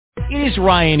It is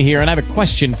Ryan here, and I have a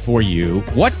question for you.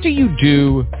 What do you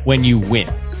do when you win?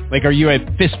 Like, are you a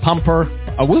fist pumper,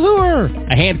 a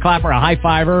woohooer, a hand clapper, a high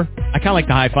fiver? I kind of like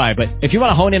the high five, but if you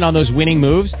want to hone in on those winning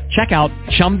moves, check out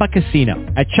Chumba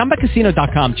Casino. At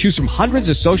ChumbaCasino.com, choose from hundreds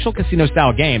of social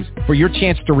casino-style games for your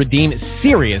chance to redeem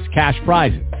serious cash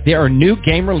prizes. There are new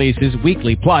game releases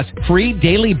weekly, plus free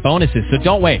daily bonuses. So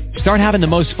don't wait. Start having the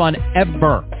most fun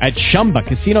ever at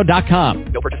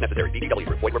ChumbaCasino.com. No purchase necessary. VGW.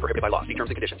 Void where prohibited by law. See terms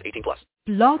and conditions. 18+.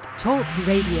 Blog Talk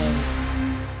Radio.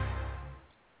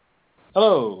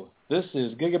 Hello, this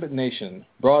is Gigabit Nation,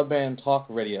 Broadband Talk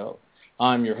Radio.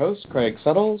 I'm your host, Craig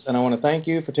Suttles, and I want to thank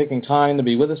you for taking time to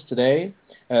be with us today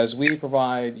as we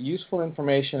provide useful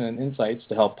information and insights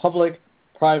to help public,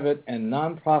 private, and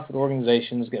nonprofit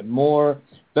organizations get more,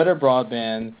 better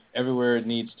broadband everywhere it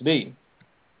needs to be.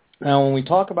 Now, when we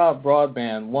talk about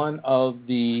broadband, one of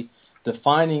the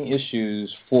defining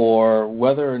issues for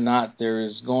whether or not there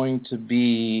is going to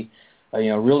be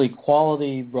really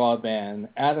quality broadband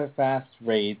at a fast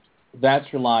rate that's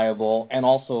reliable and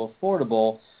also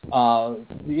affordable,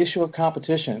 the issue of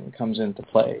competition comes into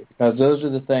play, because those are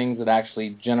the things that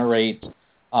actually generate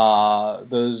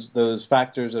those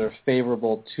factors that are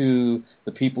favorable to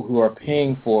the people who are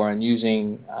paying for and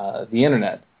using the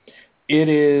Internet. It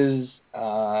is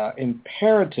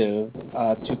imperative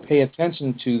to pay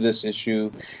attention to this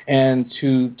issue and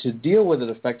to deal with it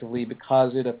effectively,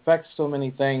 because it affects so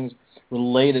many things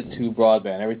related to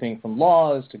broadband, everything from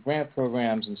laws to grant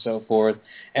programs and so forth.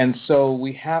 And so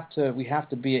we have to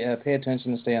pay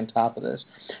attention and stay on top of this.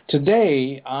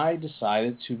 Today, I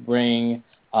decided to bring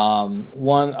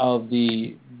one of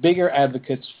the bigger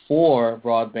advocates for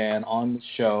broadband on the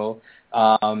show,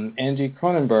 Angie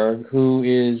Kronenberg, who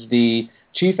is the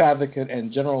Chief Advocate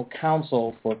and General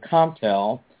Counsel for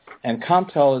Comptel. And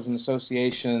Comptel is an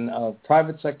association of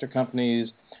private sector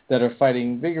companies that are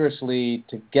fighting vigorously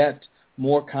to get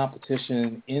more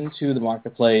competition into the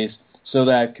marketplace so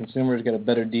that consumers get a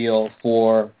better deal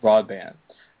for broadband.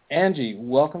 Angie,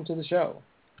 welcome to the show.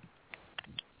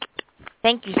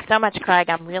 Thank you so much, Craig.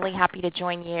 I'm really happy to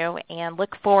join you and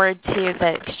look forward to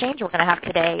the exchange we're going to have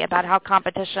today about how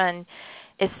competition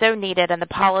is so needed and the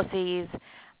policies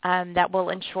that will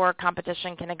ensure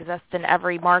competition can exist in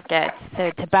every market,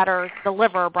 so to better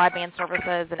deliver broadband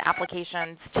services and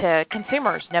applications to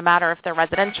consumers, no matter if they're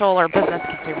residential or business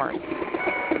consumers.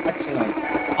 Excellent.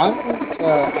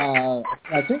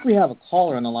 I think we have a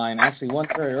caller on the line, actually one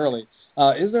very early.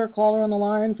 Is there a caller on the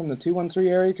line from the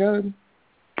 213 area code?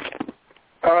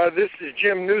 This is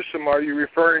Jim Newsom. Are you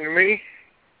referring to me?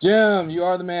 Jim, you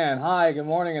are the man. Hi, good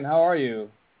morning, and how are you?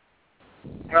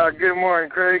 Good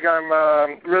morning, Craig.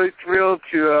 I'm really thrilled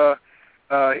to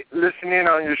listen in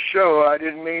on your show. I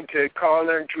didn't mean to call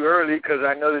in too early because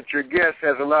I know that your guest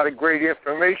has a lot of great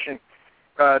information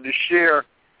to share.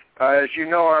 As you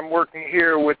know, I'm working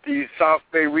here with the South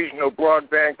Bay Regional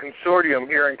Broadband Consortium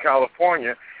here in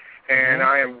California, and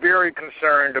I am very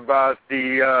concerned about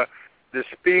the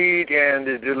speed and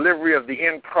the delivery of the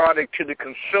end product to the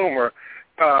consumer.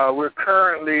 We're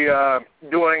currently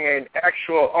doing an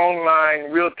actual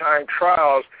online real-time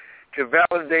trials to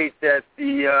validate that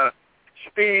the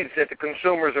speeds that the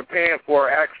consumers are paying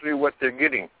for are actually what they're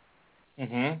getting.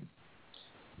 Mm-hmm.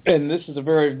 And this is a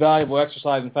very valuable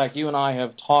exercise. In fact, you and I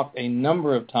have talked a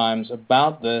number of times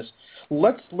about this.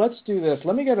 Let's do this.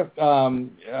 Let me get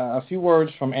a few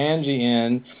words from Angie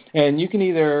in, and you can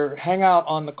either hang out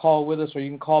on the call with us or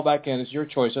you can call back in. It's your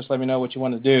choice. Just let me know what you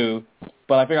want to do.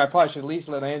 But I figure I probably should at least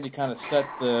let Angie kind of set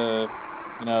the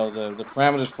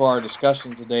parameters for our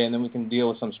discussion today, and then we can deal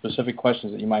with some specific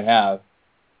questions that you might have.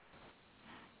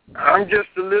 I'm just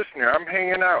a listener. I'm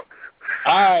hanging out.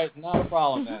 All right, not a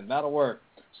problem then. That'll work.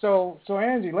 So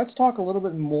Angie, let's talk a little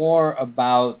bit more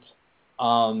about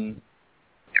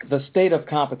the state of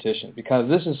competition, because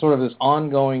this is sort of this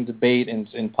ongoing debate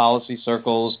in policy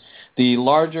circles. The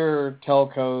larger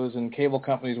telcos and cable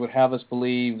companies would have us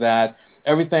believe that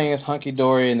everything is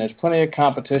hunky-dory and there's plenty of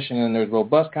competition and there's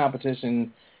robust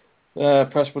competition,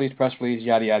 press release,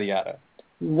 yada, yada, yada.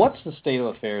 What's the state of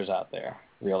affairs out there,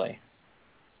 really?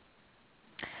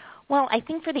 Well, I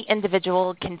think for the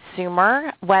individual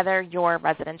consumer, whether you're a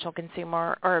residential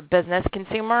consumer or a business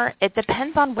consumer, it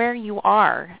depends on where you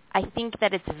are. I think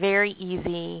that it's very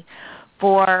easy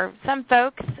for some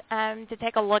folks to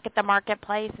take a look at the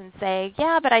marketplace and say,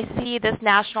 yeah, but I see this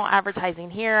national advertising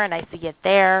here and I see it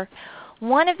there.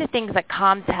 One of the things that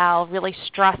Comptel really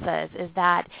stresses is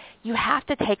that you have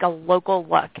to take a local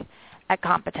look at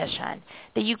competition,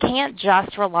 that you can't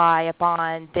just rely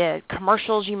upon the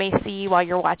commercials you may see while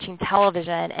you're watching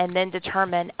television and then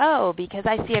determine, oh, because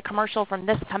I see a commercial from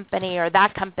this company or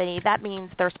that company, that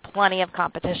means there's plenty of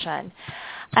competition.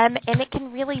 And it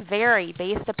can really vary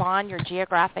based upon your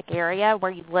geographic area,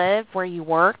 where you live, where you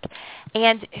work,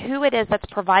 and who it is that's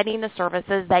providing the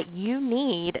services that you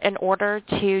need in order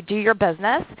to do your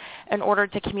business, in order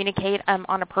to communicate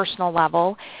on a personal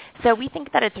level. So we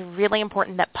think that it's really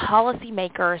important that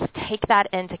policymakers take that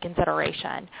into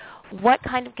consideration. What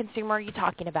kind of consumer are you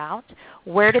talking about?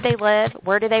 Where do they live?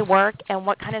 Where do they work? And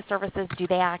what kind of services do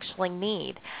they actually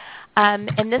need?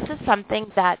 And this is something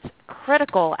that's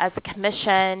critical as the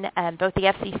Commission, both the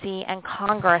FCC and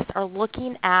Congress are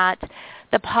looking at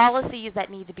the policies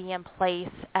that need to be in place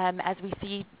as we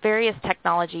see various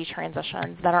technology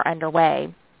transitions that are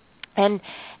underway. And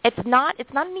it's not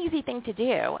an easy thing to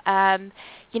do.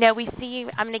 We see,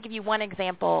 I'm going to give you one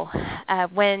example.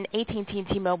 When AT&T and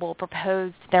T-Mobile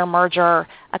proposed their merger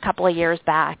a couple of years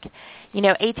back,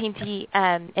 AT&T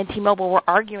and T-Mobile were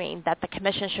arguing that the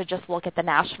Commission should just look at the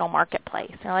national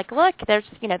marketplace. They're like, look, there's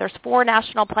 4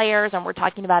 national players, and we're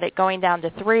talking about it going down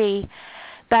to 3.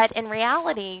 But in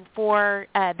reality, for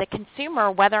the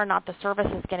consumer, whether or not the service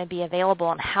is going to be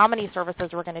available and how many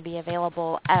services were going to be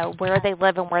available, where they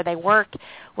live and where they work,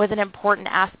 was an important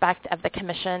aspect of the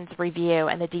Commission's review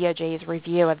and the DOJ's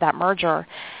review of that merger.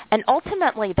 And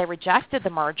ultimately, they rejected the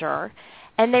merger.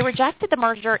 And they rejected the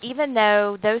merger even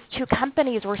though those 2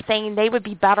 companies were saying they would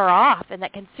be better off and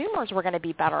that consumers were going to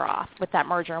be better off with that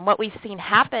merger. And what we've seen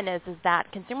happen is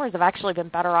that consumers have actually been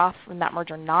better off from that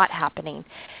merger not happening.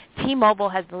 T-Mobile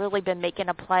has really been making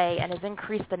a play and has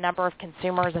increased the number of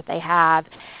consumers that they have.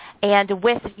 And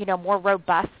with more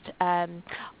robust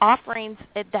offerings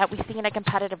that we see in a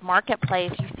competitive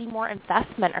marketplace, you see more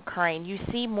investment occurring. You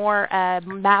see more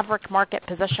maverick market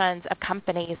positions of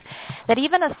companies that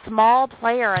even a small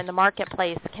player in the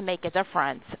marketplace can make a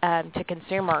difference to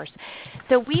consumers.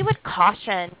 So we would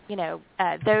caution,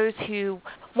 those who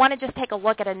want to just take a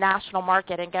look at a national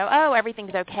market and go, oh,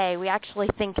 everything's okay. We actually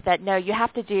think that, no, you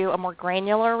have to do a more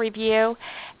granular review,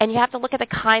 and you have to look at the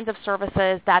kinds of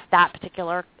services that that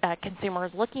particular consumer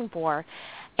is looking for.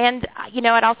 And,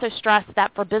 I'd also stress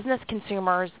that for business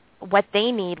consumers, what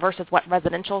they need versus what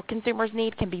residential consumers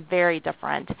need can be very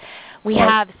different. We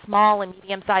have small and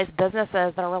medium-sized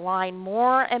businesses that are relying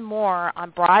more and more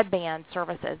on broadband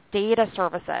services, data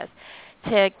services,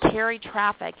 to carry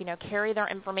traffic, carry their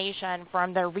information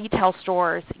from their retail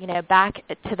stores, back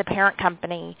to the parent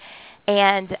company.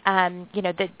 And,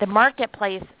 the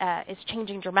marketplace is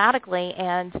changing dramatically,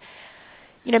 and,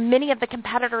 many of the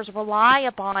competitors rely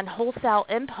upon wholesale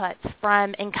inputs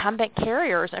from incumbent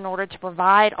carriers in order to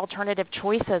provide alternative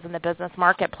choices in the business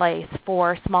marketplace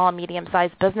for small and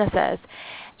medium-sized businesses.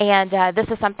 And this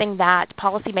is something that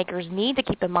policymakers need to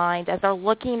keep in mind as they're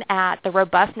looking at the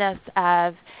robustness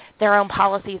of their own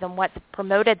policies and what's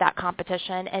promoted that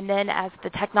competition. And then as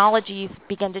the technologies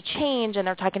begin to change and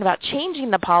they're talking about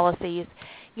changing the policies,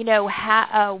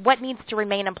 what needs to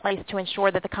remain in place to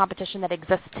ensure that the competition that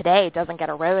exists today doesn't get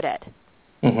eroded.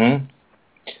 Mm-hmm.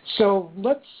 So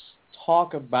let's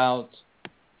talk about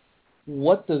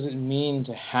what does it mean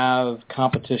to have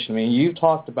competition. I mean, you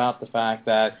talked about the fact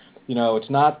that, it's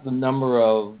not the number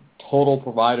of total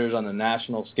providers on the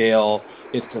national scale.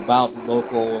 It's about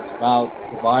local. It's about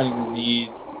providing the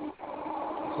needs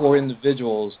for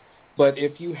individuals. But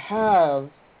if you have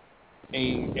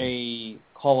a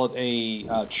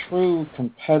true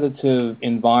competitive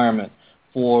environment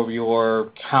for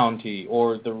your county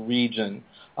or the region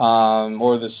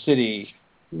or the city,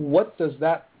 what does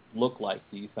that look like,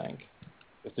 do you think,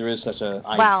 if there is such a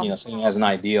something as an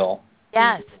ideal?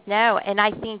 Yes, no, and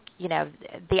I think,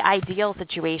 the ideal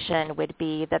situation would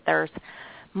be that there's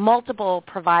multiple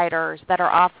providers that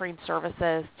are offering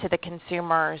services to the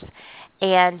consumers,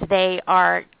 and they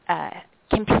are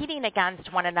competing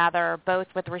against one another, both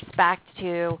with respect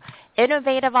to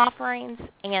innovative offerings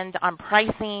and on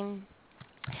pricing,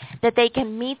 that they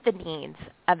can meet the needs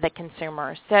of the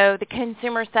consumer. So the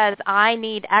consumer says, I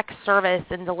need X service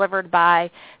and delivered by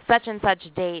such and such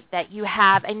date, that you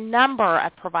have a number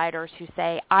of providers who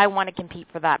say, I want to compete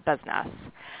for that business.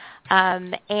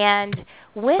 And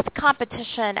with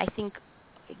competition, I think,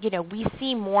 we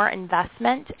see more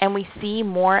investment and we see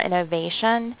more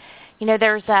innovation.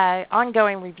 There's an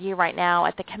ongoing review right now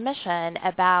at the Commission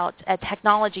about a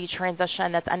technology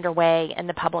transition that's underway in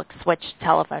the public switch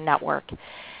telephone network.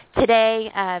 Today,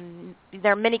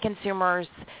 there are many consumers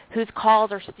whose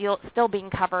calls are still being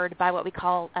covered by what we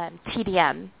call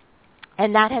TDM.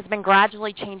 And that has been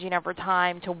gradually changing over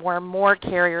time to where more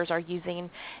carriers are using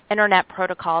Internet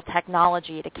protocol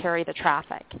technology to carry the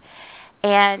traffic.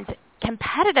 And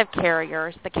competitive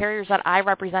carriers, the carriers that I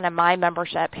represent in my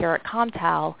membership here at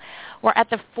Comptel, were at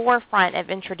the forefront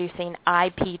of introducing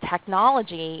IP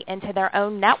technology into their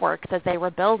own networks as they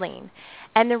were building.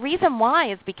 And the reason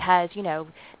why is because,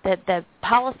 the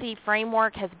policy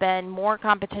framework has been more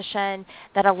competition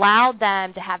that allowed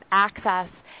them to have access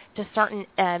to certain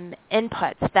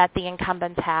inputs that the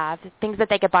incumbents have, things that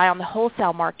they could buy on the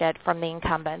wholesale market from the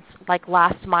incumbents, like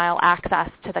last mile access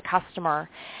to the customer.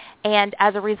 And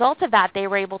as a result of that, they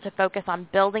were able to focus on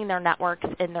building their networks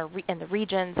in the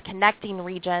regions, connecting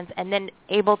regions, and then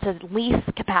able to lease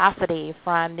capacity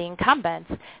from the incumbents,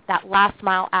 that last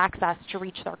mile access to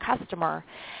reach their customer.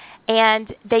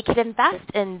 And they could invest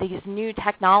in these new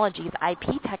technologies,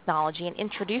 IP technology, and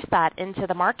introduce that into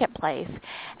the marketplace.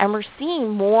 And we're seeing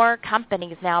more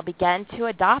companies now begin to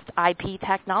adopt IP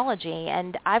technology.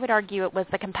 And I would argue it was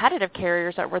the competitive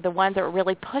carriers that were the ones that were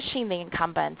really pushing the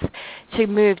incumbents to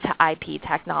move to IP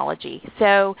technology.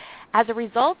 So as a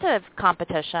result of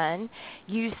competition,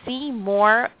 you see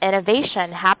more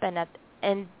innovation happen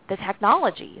in the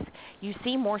technologies. You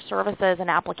see more services and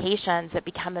applications that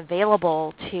become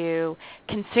available to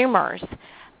consumers.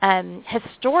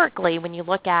 Historically, when you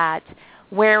look at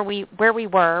where we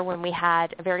were when we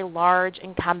had a very large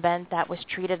incumbent that was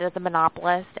treated as a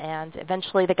monopolist, and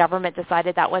eventually the government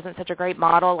decided that wasn't such a great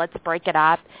model, let's break it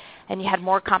up, and you had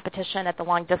more competition at the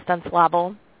long-distance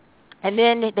level. And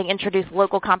then they introduced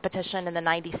local competition in the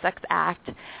 96 Act.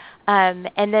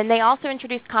 And then they also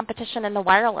introduced competition in the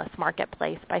wireless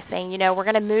marketplace by saying, we're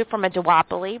going to move from a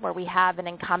duopoly where we have an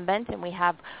incumbent and we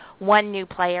have one new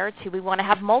player to we want to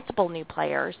have multiple new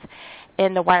players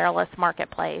in the wireless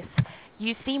marketplace.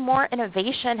 You see more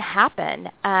innovation happen,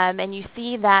 and you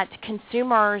see that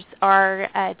consumers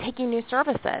are taking new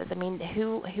services. I mean,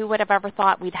 who would have ever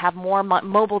thought we'd have more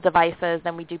mobile devices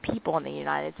than we do people in the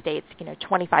United States,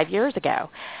 25 years ago?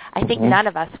 I think none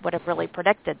of us would have really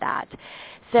predicted that.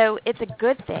 So it's a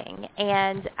good thing,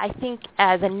 and I think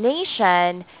as a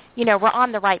nation, we're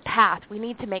on the right path. We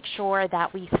need to make sure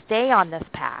that we stay on this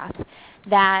path,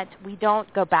 that we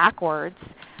don't go backwards,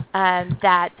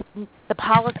 that the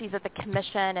policies that the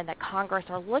Commission and that Congress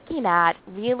are looking at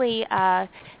really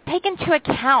take into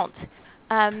account,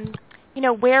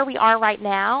 where we are right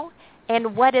now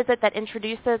and what is it that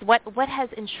introduces, what has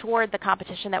ensured the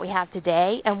competition that we have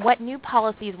today, and what new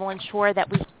policies will ensure that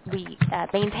we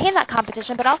maintain that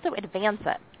competition but also advance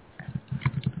it.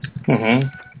 Mm-hmm.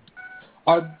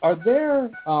 Are there,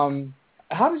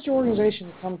 how does your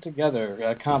organization come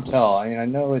together, Comptel? I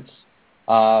know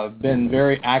it's been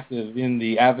very active in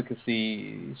the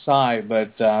advocacy side,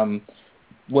 but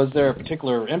was there a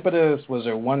particular impetus? Was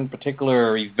there one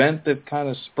particular event that kind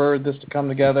of spurred this to come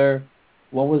together?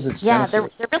 What was its genesis?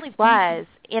 There really was.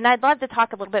 And I'd love to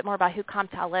talk a little bit more about who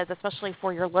Comptel is, especially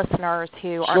for your listeners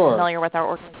who aren't familiar with our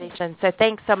organization. So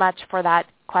thanks so much for that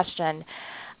question.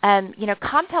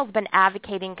 Comptel's been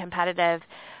advocating competitive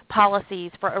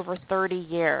policies for over 30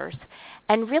 years.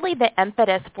 And really the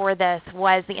impetus for this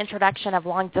was the introduction of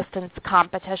long-distance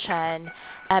competition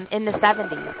in the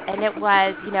 70s. And it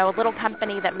was, a little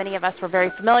company that many of us were very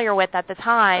familiar with at the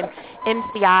time,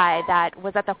 MCI, that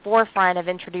was at the forefront of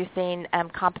introducing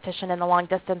competition in the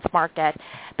long-distance market.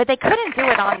 But they couldn't do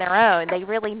it on their own. They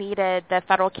really needed the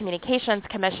Federal Communications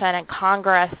Commission and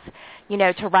Congress,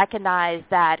 to recognize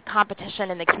that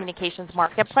competition in the communications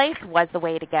marketplace was the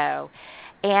way to go.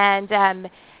 And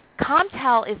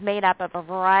Comptel is made up of a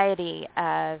variety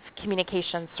of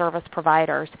communication service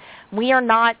providers. We are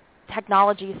not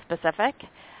technology specific.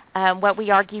 What we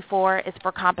argue for is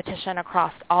for competition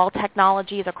across all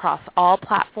technologies, across all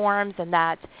platforms, and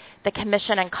that the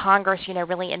Commission and Congress,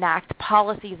 really enact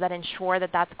policies that ensure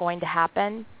that that's going to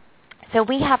happen. So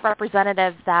we have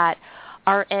representatives that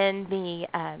are in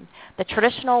the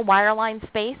traditional wireline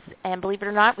space, and believe it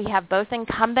or not, we have both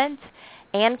incumbent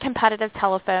and competitive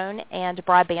telephone and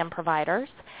broadband providers.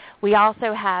 We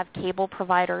also have cable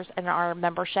providers in our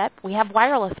membership. We have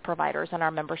wireless providers in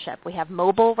our membership. We have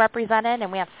mobile represented,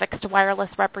 and we have fixed wireless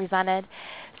represented.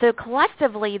 So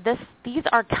collectively, these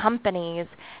are companies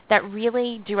that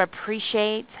really do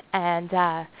appreciate and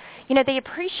they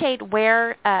appreciate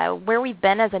where we've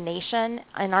been as a nation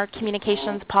in our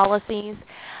communications policies,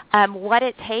 what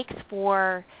it takes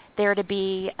for there to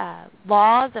be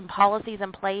laws and policies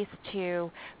in place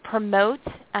to promote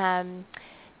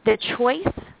the choice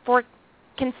for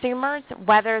consumers,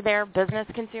 whether they're business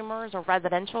consumers or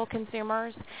residential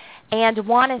consumers, and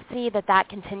want to see that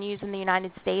continues in the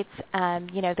United States.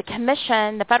 The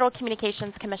commission, the Federal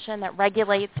Communications Commission that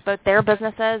regulates both their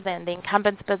businesses and the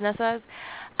incumbents' businesses,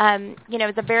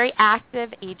 is a very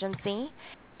active agency,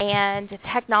 and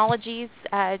technologies,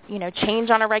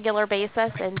 change on a regular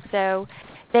basis, and so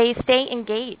they stay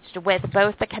engaged with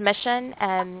both the Commission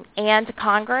and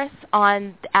Congress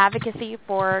on advocacy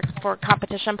for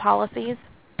competition policies.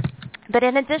 But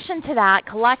in addition to that,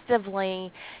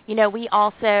 collectively, we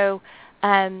also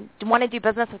want to do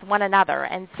business with one another,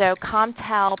 and so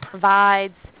Comptel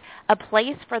provides a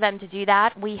place for them to do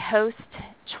that. We host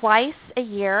twice a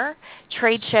year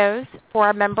trade shows for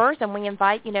our members, and we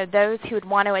invite, those who would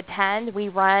want to attend. We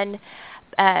run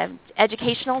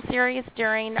educational series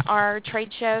during our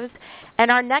trade shows,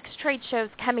 and our next trade show is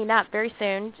coming up very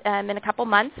soon, in a couple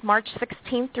months, March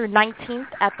 16th through 19th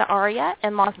at the Aria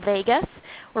in Las Vegas.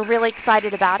 We're really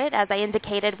excited about it. As I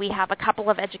indicated, we have a couple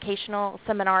of educational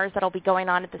seminars that will be going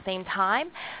on at the same time,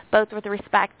 both with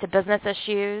respect to business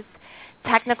issues,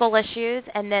 technical issues,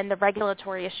 and then the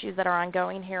regulatory issues that are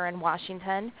ongoing here in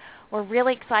Washington. We're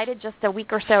really excited. Just a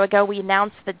week or so ago, we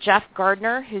announced that Jeff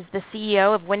Gardner, who's the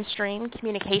CEO of Windstream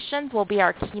Communications, will be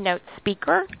our keynote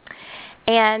speaker.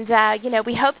 And,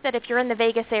 we hope that if you're in the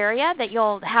Vegas area that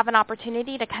you'll have an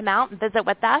opportunity to come out and visit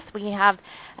with us. We have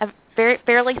a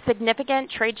fairly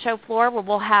significant trade show floor where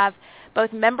we'll have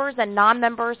both members and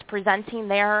non-members presenting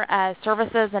their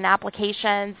services and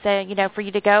applications, for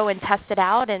you to go and test it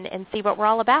out and see what we're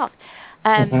all about.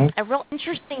 A real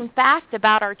interesting fact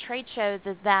about our trade shows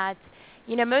is that,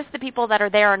 most of the people that are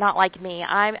there are not like me.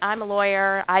 I'm a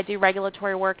lawyer. I do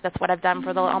regulatory work. That's what I've done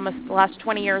for almost the last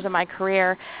 20 years of my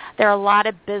career. There are a lot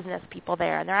of business people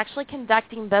there, and they're actually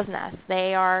conducting business.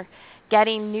 They are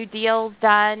getting new deals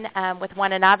done with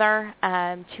one another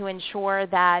to ensure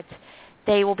that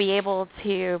they will be able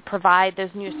to provide those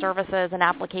new services and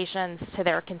applications to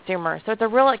their consumers. So it's a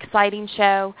real exciting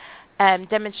show.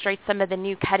 Demonstrates some of the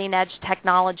new cutting-edge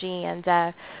technology, and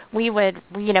we'd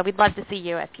love to see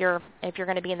you if you're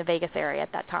going to be in the Vegas area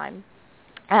at that time.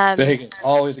 Vegas,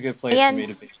 always a good place for me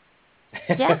to be.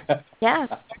 Yeah.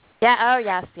 Oh,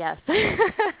 yes.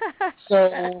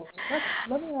 So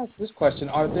let me ask this question: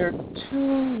 are there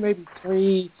 2, maybe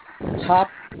 3 top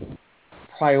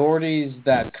priorities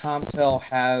that Comptel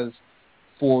has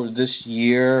for this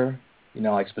year?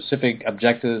 Like specific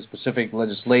objectives, specific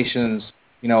legislations.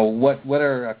 What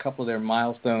are a couple of their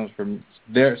milestones for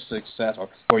their success or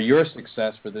for your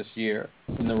success for this year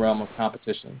in the realm of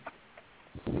competition?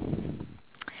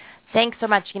 Thanks so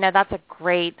much. That's a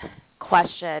great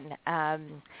question.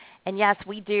 And yes,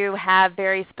 we do have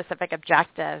very specific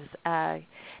objectives. There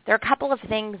are a couple of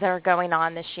things that are going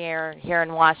on this year here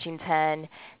in Washington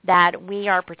that we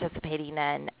are participating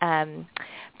in.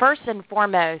 First and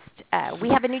foremost, we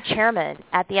have a new chairman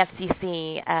at the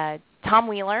FCC, Tom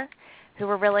Wheeler, who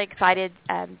we're really excited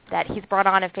that he's brought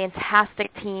on a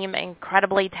fantastic team,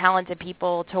 incredibly talented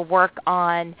people to work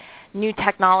on new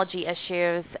technology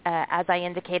issues, as I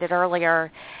indicated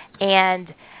earlier.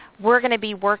 And we're going to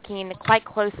be working quite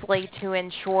closely to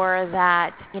ensure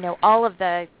that, all of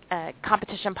the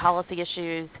competition policy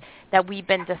issues that we've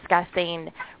been discussing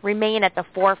remain at the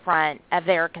forefront of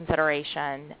their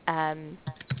consideration.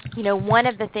 One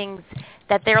of the things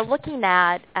that they're looking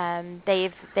at,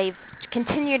 they've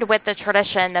continued with the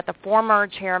tradition that the former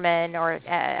chairman, or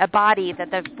a body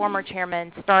that the former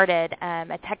chairman started,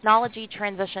 a technology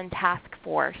transition task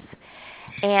force.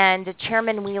 And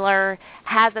Chairman Wheeler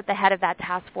has at the head of that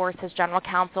task force his general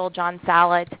counsel, John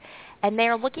Sallet, and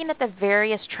they're looking at the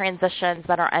various transitions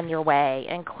that are underway,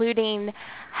 including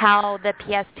how the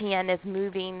PSTN is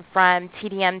moving from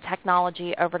TDM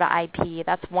technology over to IP.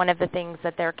 That's one of the things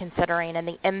that they're considering, and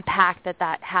the impact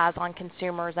that has on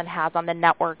consumers and has on the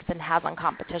networks and has on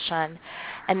competition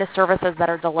and the services that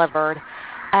are delivered.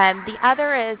 The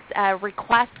other is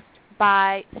requests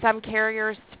by some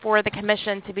carriers for the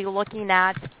Commission to be looking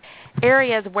at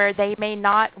areas where they may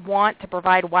not want to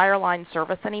provide wireline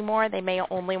service anymore. They may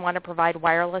only want to provide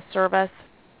wireless service.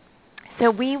 So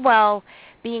we will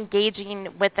be engaging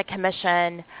with the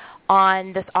Commission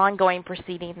on this ongoing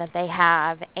proceeding that they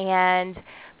have. And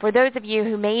for those of you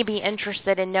who may be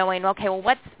interested in knowing, okay,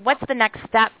 well, what's the next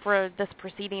step for this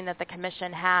proceeding that the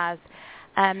Commission has,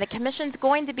 the Commission's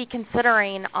going to be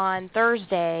considering on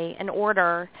Thursday an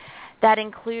order that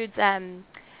includes,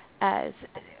 as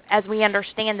we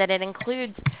understand that it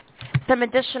includes some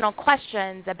additional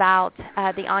questions about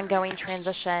the ongoing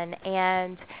transition.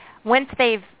 And once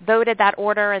they've voted that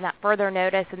order and that further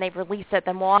notice and they've released it,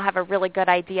 then we'll all have a really good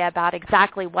idea about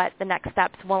exactly what the next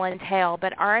steps will entail.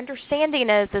 But our understanding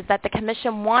is that the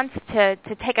Commission wants to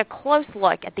take a close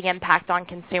look at the impact on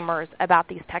consumers about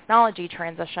these technology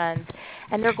transitions,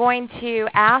 and they're going to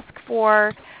ask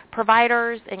for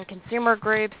providers and consumer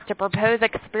groups to propose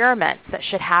experiments that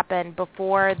should happen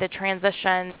before the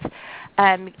transitions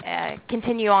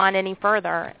continue on any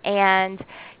further. And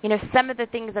some of the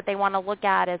things that they want to look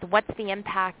at is what's the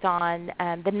impact on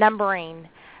the numbering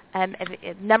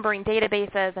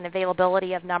databases and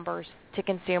availability of numbers to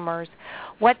consumers.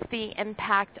 What's the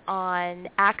impact on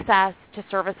access to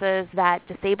services that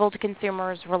disabled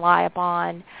consumers rely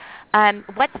upon?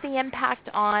 What's the impact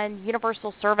on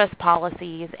universal service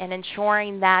policies and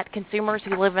ensuring that consumers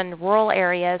who live in rural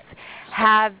areas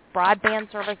have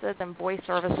broadband services and voice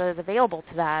services available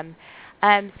to them?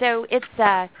 So it's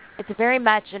very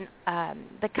much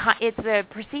it's a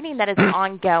proceeding that is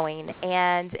ongoing,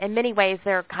 and in many ways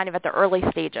they're kind of at the early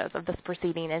stages of this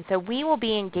proceeding. And so we will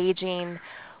be engaging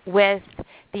with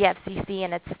the FCC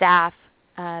and its staff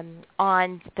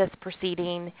on this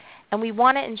proceeding, and we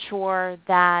want to ensure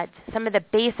that some of the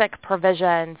basic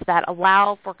provisions that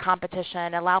allow for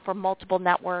competition, allow for multiple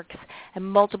networks and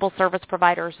multiple service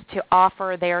providers to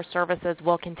offer their services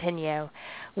will continue.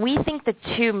 We think the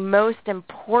two most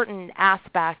important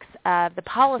aspects of the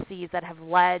policies that have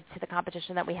led to the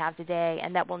competition that we have today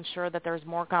and that will ensure that there's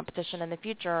more competition in the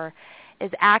future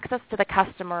is access to the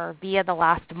customer via the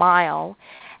last mile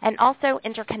and also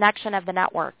interconnection of the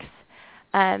networks.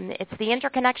 It's the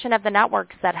interconnection of the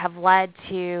networks that have led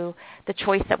to the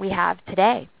choice that we have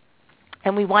today.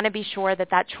 And we want to be sure that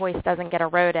that choice doesn't get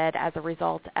eroded as a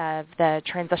result of the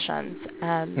transitions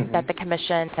that the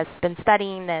Commission has been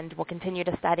studying and will continue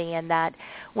to study, and that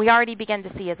we already begin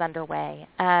to see is underway.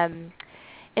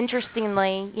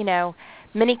 Interestingly,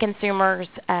 many consumers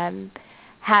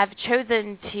have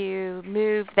chosen to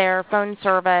move their phone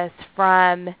service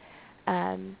from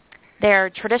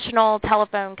their traditional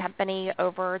telephone company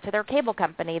over to their cable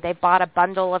company. They bought a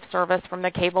bundle of service from their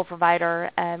cable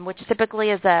provider, which typically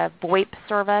is a VoIP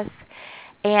service.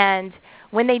 And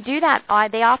when they do that,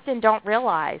 they often don't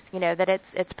realize, that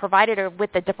it's provided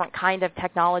with a different kind of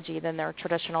technology than their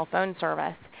traditional phone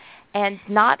service. And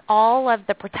not all of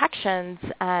the protections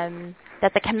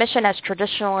that the Commission has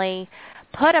traditionally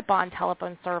put upon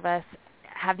telephone service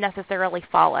have necessarily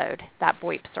followed that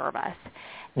VoIP service.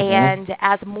 And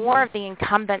as more of the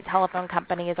incumbent telephone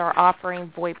companies are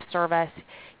offering VoIP service,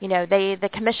 the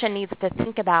Commission needs to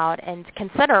think about and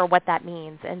consider what that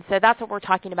means. And so that's what we're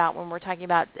talking about when we're talking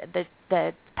about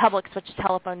the public switch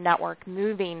telephone network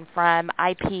moving from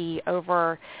TDM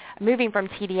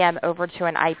over to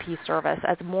an IP service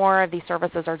as more of these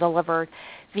services are delivered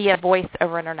via voice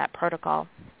over Internet protocol.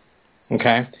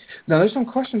 Okay. Now, there's some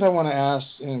questions I want to ask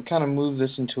and kind of move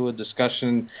this into a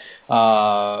discussion,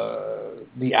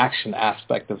 the action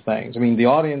aspect of things. I mean, the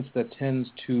audience that tends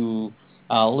to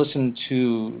listen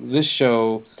to this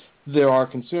show, there are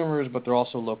consumers, but there are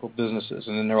also local businesses,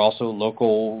 and then there are also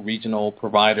local regional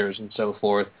providers and so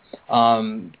forth.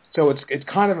 So it's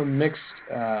kind of a mixed,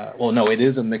 it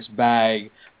is a mixed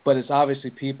bag, but it's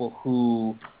obviously people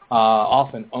who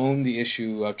often own the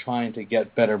issue of trying to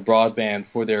get better broadband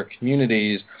for their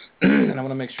communities, and I want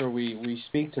to make sure we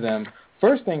speak to them.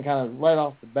 First thing, kind of right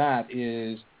off the bat,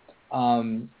 is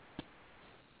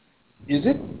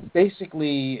it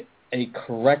basically a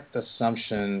correct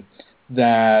assumption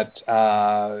that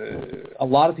a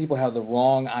lot of people have the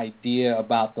wrong idea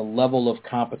about the level of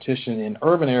competition in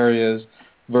urban areas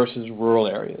versus rural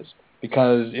areas?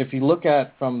 Because if you look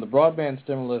at from the broadband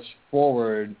stimulus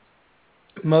forward,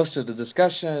 most of the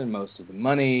discussion, most of the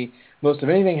money, most of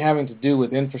anything having to do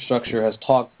with infrastructure has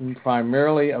talked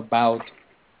primarily about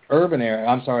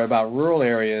about rural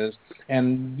areas,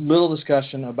 and little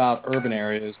discussion about urban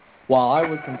areas. While I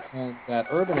would contend that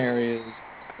urban areas,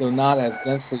 though not as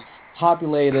densely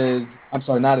populated,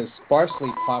 not as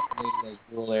sparsely populated as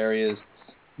rural areas,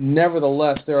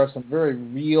 nevertheless, there are some very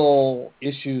real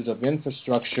issues of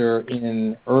infrastructure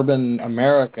in urban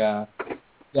America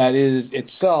that is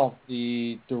itself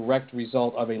the direct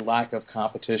result of a lack of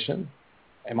competition.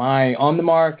 Am I on the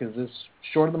mark? Is this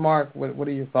short of the mark? What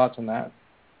are your thoughts on that?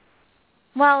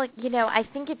 Well, I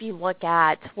think if you look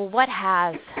at, what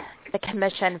has the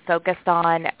Commission focused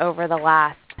on over the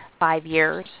last 5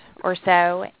 years or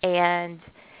so, and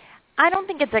I don't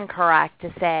think it's incorrect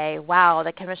to say, wow,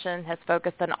 the Commission has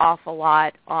focused an awful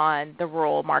lot on the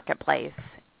rural marketplace.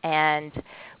 And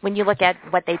when you look at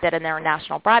what they did in their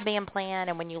national broadband plan,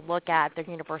 and when you look at their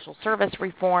universal service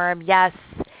reform, yes,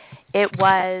 it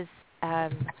was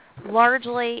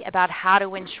largely about how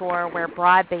to ensure where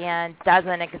broadband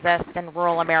doesn't exist in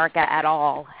rural America at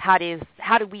all. How do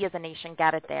we as a nation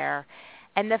get it there?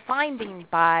 And the finding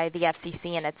by the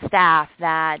FCC and its staff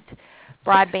that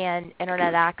broadband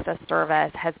internet access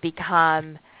service has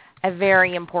become a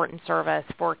very important service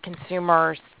for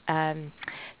consumers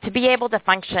to be able to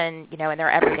function, in their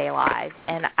everyday lives.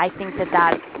 And I think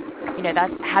that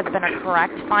has been a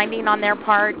correct finding on their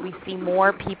part. We see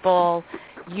more people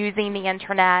using the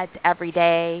internet every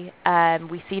day.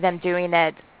 We see them doing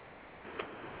it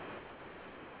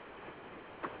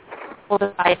on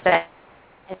devices.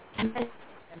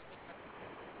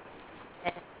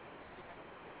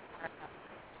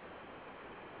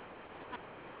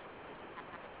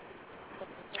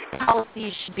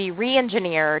 Policies should be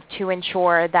re-engineered to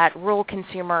ensure that rural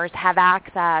consumers have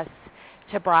access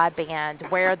to broadband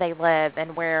where they live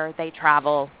and where they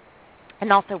travel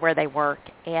and also where they work.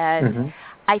 And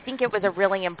I think it was a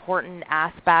really important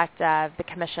aspect of the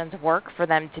Commission's work for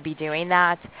them to be doing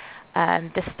that.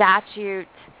 The statute,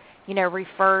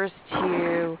 refers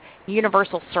to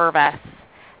universal service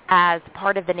as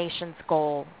part of the nation's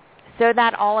goal so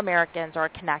that all Americans are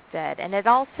connected. And it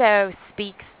also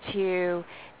speaks to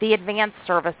the advanced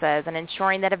services and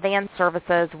ensuring that advanced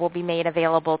services will be made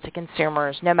available to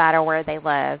consumers no matter where they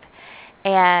live.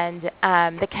 And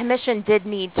the Commission did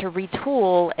need to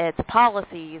retool its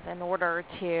policies in order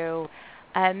to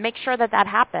make sure that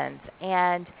happens.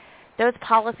 And those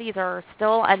policies are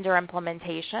still under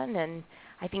implementation, and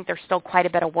I think there's still quite a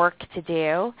bit of work to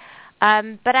do.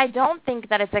 But I don't think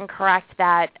that it's incorrect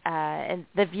and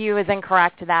the view is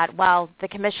incorrect that, the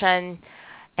Commission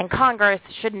and Congress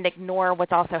shouldn't ignore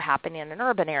what's also happening in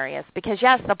urban areas. Because,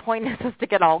 yes, the point is to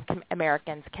get all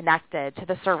Americans connected to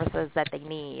the services that they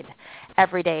need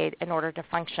every day in order to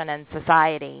function in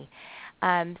society.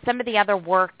 Some of the other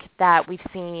work that we've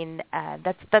seen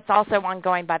that's also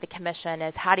ongoing by the Commission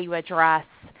is how do you address,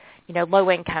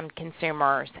 low-income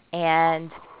consumers.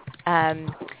 And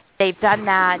they've done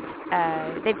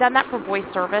that for voice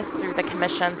service through the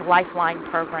Commission's Lifeline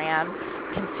program.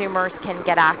 Consumers can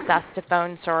get access to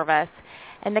phone service.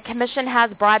 And the Commission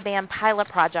has broadband pilot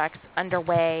projects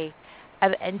underway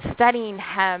in studying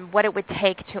what it would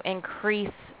take to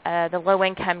increase the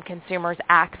low-income consumers'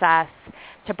 access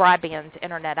to broadband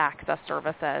internet access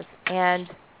services. And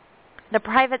the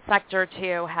private sector,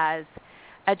 too, has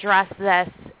addressed this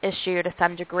issue to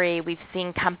some degree. We've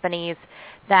seen companies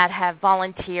that have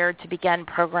volunteered to begin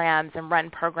programs and run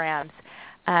programs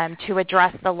to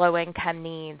address the low-income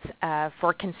needs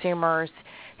for consumers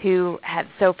who have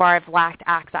so far have lacked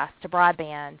access to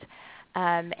broadband.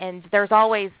 And there's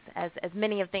always, as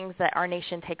many of things that our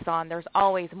nation takes on, there's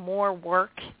always more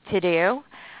work to do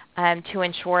to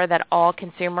ensure that all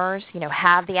consumers,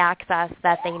 have the access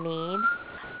that they need.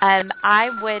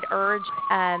 I would urge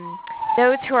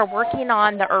those who are working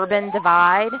on the urban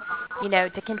divide,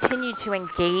 to continue to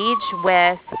engage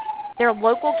with their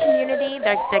local community,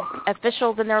 the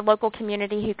officials in their local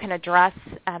community who can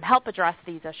help address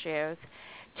these issues,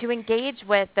 to engage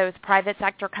with those private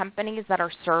sector companies that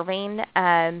are serving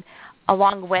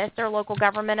along with their local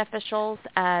government officials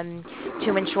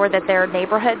to ensure that their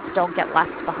neighborhoods don't get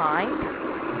left behind.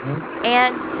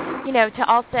 And, to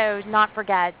also not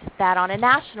forget that on a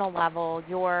national level,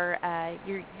 you're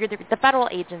the federal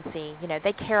agency,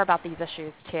 they care about these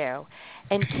issues too.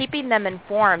 And keeping them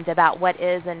informed about what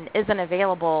is and isn't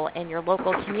available in your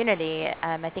local community,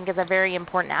 I think is a very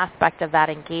important aspect of that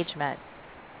engagement.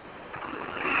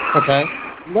 Okay.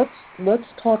 Let's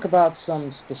talk about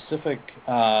some specific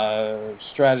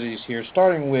strategies here,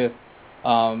 starting with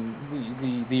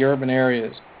the urban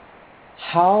areas.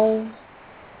 How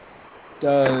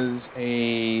does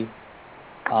a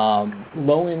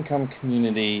low-income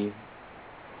community,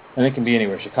 and it can be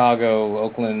anywhere, Chicago,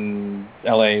 Oakland,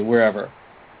 LA, wherever,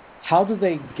 how do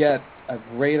they get a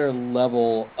greater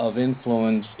level of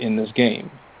influence in this game?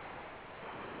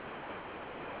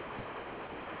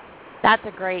 That's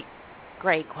a great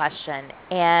question.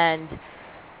 And,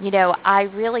 I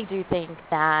really do think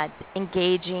that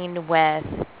engaging with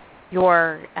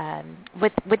your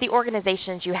with the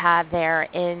organizations you have there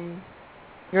in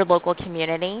your local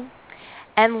community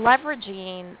and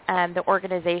leveraging the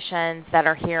organizations that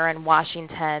are here in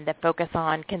Washington that focus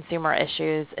on consumer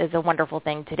issues is a wonderful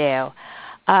thing to do.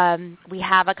 We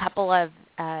have a couple of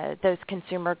those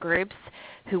consumer groups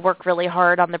who work really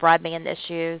hard on the broadband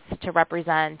issues to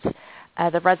represent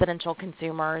the residential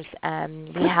consumers.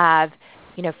 We have,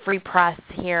 Free Press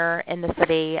here in the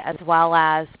city, as well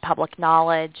as Public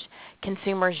Knowledge,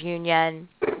 Consumers Union.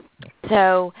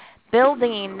 So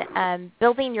building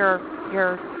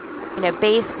your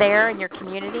based there in your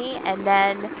community, and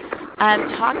then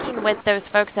talking with those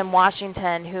folks in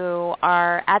Washington who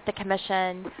are at the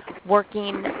commission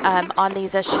working on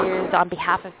these issues on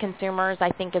behalf of consumers,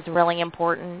 I think is really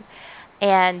important.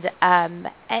 But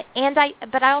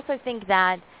I also think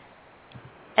that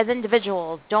as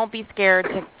individuals, don't be scared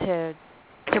to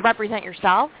represent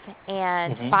yourself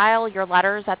and file your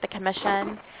letters at the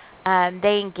commission.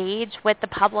 They engage with the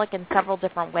public in several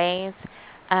different ways.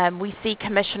 We see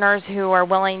commissioners who are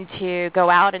willing to go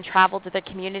out and travel to the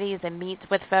communities and meet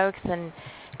with folks. And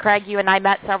Craig, you and I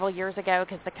met several years ago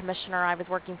because the commissioner I was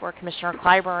working for, Commissioner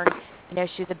Clyburn,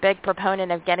 she's a big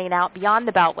proponent of getting out beyond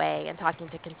the Beltway and talking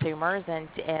to consumers.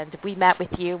 And we met with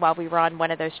you while we were on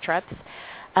one of those trips.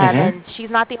 And she's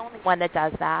not the only one that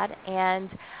does that. And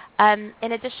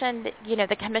in addition,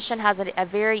 the commission has a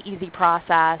very easy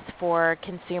process for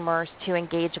consumers to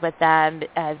engage with them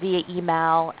via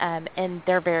email in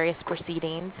their various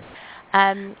proceedings.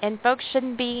 And folks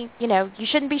shouldn't be, you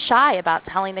shouldn't be shy about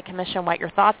telling the commission what your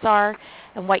thoughts are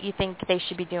and what you think they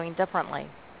should be doing differently.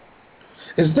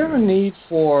 Is there a need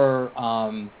for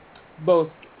both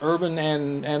urban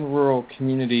and rural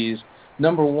communities,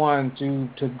 number one,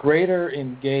 to greater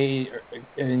engage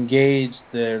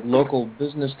the local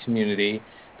business community?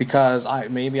 Because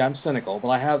maybe I'm cynical, but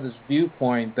I have this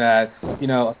viewpoint that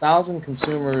 1,000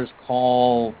 consumers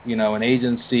call an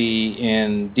agency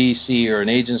in D.C. or an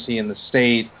agency in the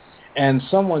state, and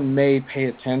someone may pay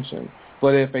attention.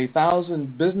 But if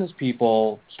 1,000 business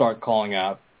people start calling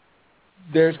up,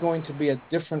 there's going to be a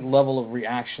different level of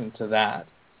reaction to that.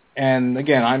 And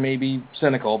again, I may be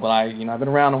cynical, but I've been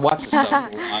around and watched this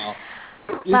stuff for a while.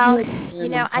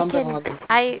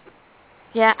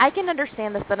 I can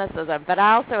understand the cynicism, but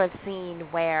I also have seen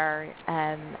where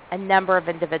a number of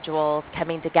individuals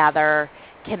coming together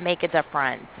can make a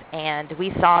difference. And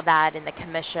we saw that in the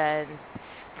Commission's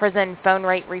prison phone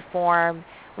rate reform.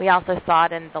 We also saw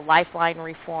it in the Lifeline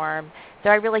reform. So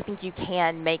I really think you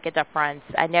can make a difference.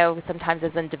 I know sometimes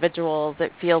as individuals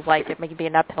it feels like it may be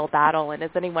an uphill battle, and is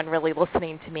anyone really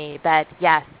listening to me? But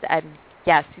yes,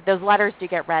 those letters do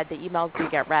get read, the emails do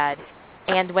get read.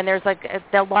 And when there's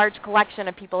the large collection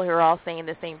of people who are all saying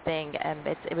the same thing,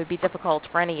 it would be difficult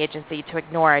for any agency to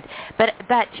ignore it. But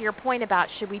to your point about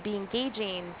should we be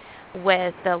engaging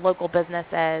with the local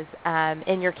businesses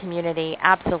in your community,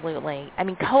 absolutely. I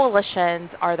mean,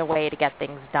 coalitions are the way to get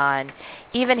things done.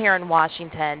 Even here in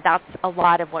Washington, that's a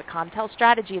lot of what Comptel's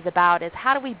strategy is about, is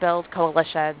how do we build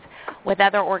coalitions with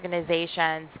other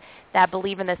organizations that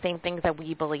believe in the same things that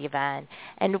we believe in.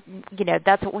 And,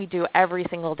 that's what we do every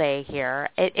single day here.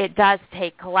 It does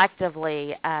take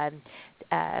collectively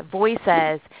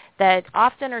voices that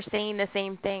often are saying the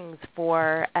same things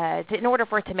in order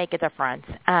for it to make a difference.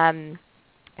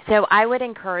 So I would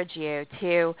encourage you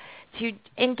to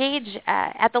engage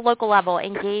at the local level,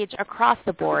 engage across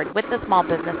the board with the small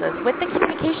businesses, with the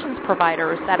communications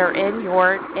providers that are in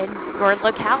your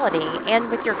locality, and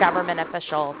with your government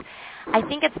officials. I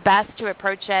think it's best to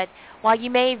approach it, while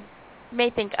you may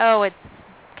think,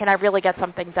 can I really get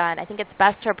something done? I think it's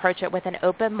best to approach it with an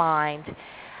open mind,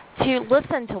 to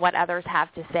listen to what others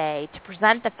have to say, to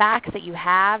present the facts that you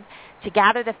have, to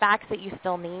gather the facts that you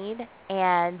still need,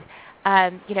 and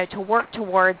to work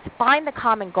towards, find the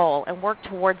common goal and work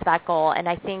towards that goal. And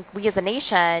I think we as a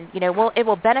nation, it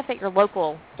will benefit your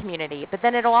local community, but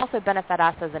then it will also benefit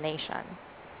us as a nation.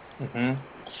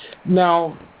 Mm-hmm.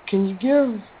 Now, can you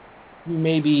give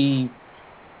maybe,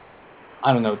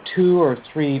 2 or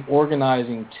 3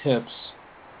 organizing tips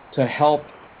to help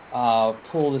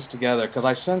pull this together? Because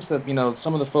I sense that,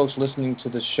 some of the folks listening to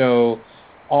the show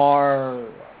are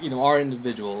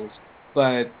individuals.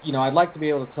 But, I'd like to be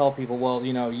able to tell people, well,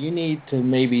 you need to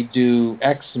maybe do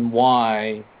X and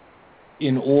Y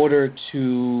in order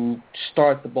to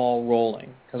start the ball rolling.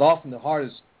 Because often the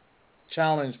hardest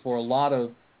challenge for a lot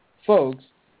of folks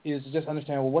is to just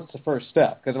understand, well, what's the first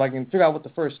step? Because if I can figure out what the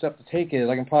first step to take is,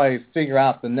 I can probably figure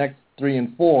out the next 3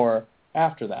 and 4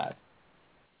 after that.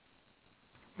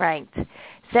 Right.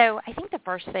 So I think the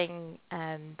first thing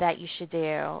that you should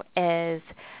do is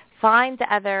find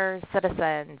other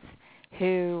citizens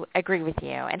who agree with you.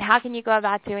 And how can you go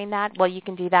about doing that? Well, you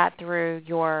can do that through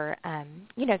your,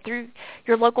 through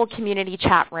your local community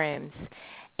chat rooms.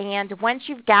 And once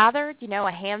you've gathered,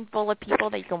 a handful of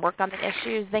people that you can work on the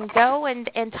issues, then go and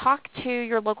talk to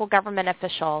your local government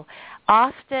official.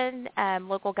 Often,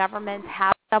 local governments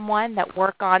have someone that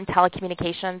work on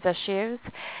telecommunications issues.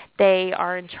 They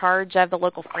are in charge of the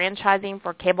local franchising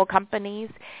for cable companies,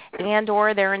 and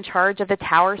or they're in charge of the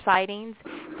tower sightings.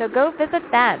 So go visit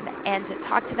them and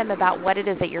talk to them about what it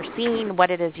is that you're seeing, what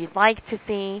it is you'd like to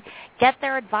see. Get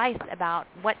their advice about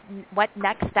what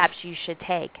next steps you should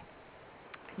take.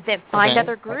 Then find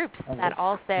other groups that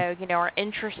also, are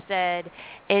interested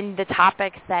in the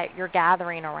topics that you're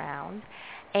gathering around,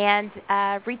 and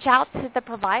reach out to the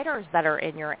providers that are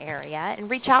in your area, and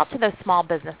reach out to those small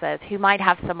businesses who might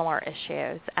have similar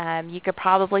issues. You could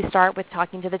probably start with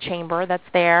talking to the chamber that's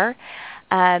there,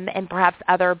 and perhaps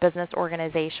other business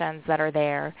organizations that are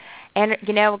there. And,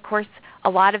 of course, a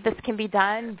lot of this can be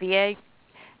done via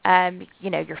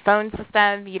your phone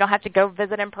system. You don't have to go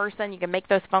visit in person. You can make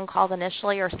those phone calls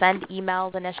initially or send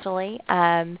emails initially.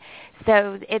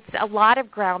 So it's a lot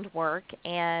of groundwork,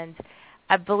 and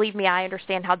believe me, I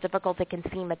understand how difficult it can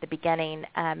seem at the beginning.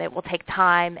 It will take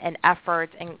time and effort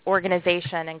and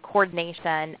organization and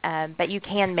coordination, but you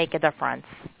can make a difference.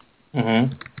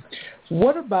 Mm-hmm.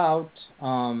 What about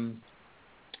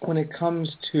when it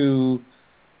comes to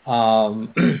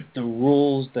the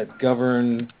rules that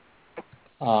govern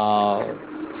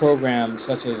programs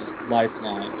such as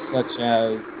Lifeline, such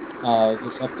as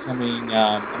this upcoming,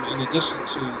 in addition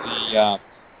to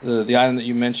the item that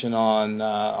you mentioned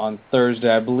on Thursday,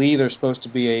 I believe there's supposed to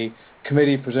be a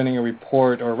committee presenting a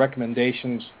report or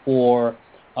recommendations for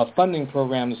a funding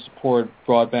program to support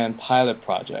broadband pilot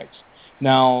projects.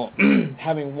 Now,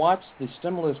 having watched the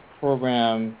stimulus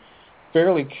program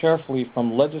fairly carefully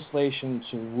from legislation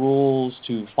to rules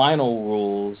to final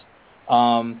rules,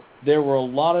 there were a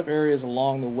lot of areas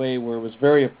along the way where it was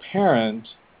very apparent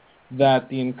that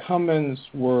the incumbents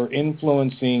were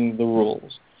influencing the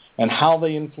rules, and how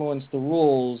they influenced the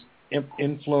rules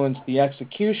influenced the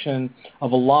execution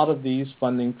of a lot of these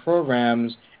funding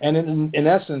programs, and in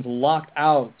essence locked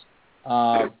out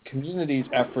communities'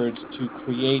 efforts to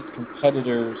create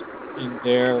competitors in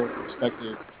their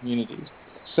respective communities.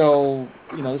 So,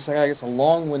 this is, I guess, a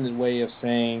long-winded way of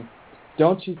saying,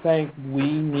 don't you think we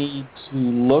need to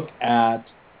look at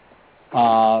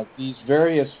these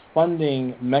various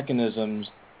funding mechanisms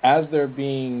as they're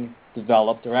being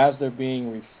developed or as they're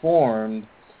being reformed,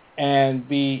 and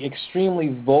be extremely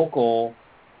vocal,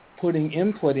 putting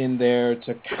input in there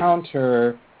to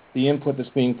counter the input that's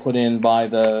being put in by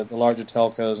the larger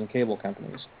telcos and cable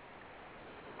companies?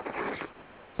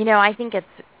 I think it's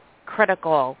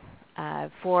critical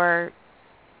for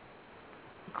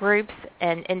groups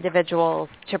and individuals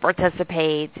to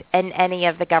participate in any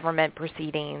of the government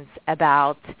proceedings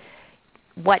about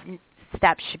what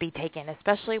steps should be taken,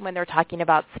 especially when they're talking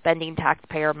about spending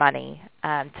taxpayer money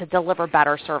to deliver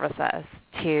better services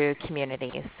to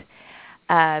communities.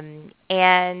 And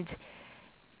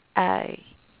I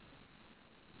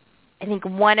think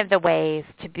one of the ways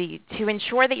to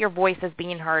ensure that your voice is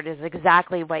being heard is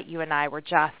exactly what you and I were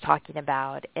just talking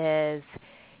about, is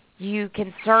you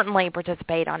can certainly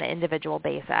participate on an individual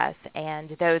basis,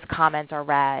 and those comments are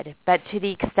read. But to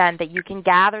the extent that you can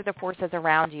gather the forces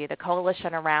around you, the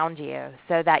coalition around you,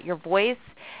 so that your voice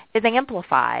is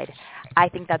amplified, I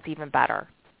think that's even better.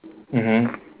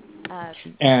 Mm-hmm.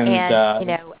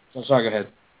 Sorry, go ahead.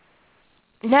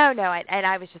 No, and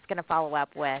I was just going to follow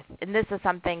up with, and this is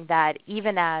something that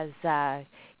even as a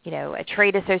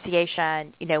trade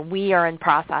association, we are in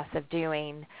process of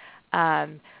doing.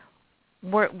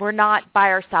 We're not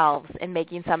by ourselves in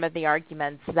making some of the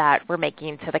arguments that we're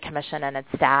making to the Commission and its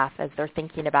staff as they're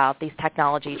thinking about these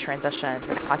technology transitions.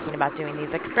 We're talking about doing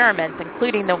these experiments,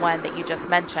 including the one that you just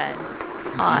mentioned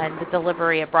on the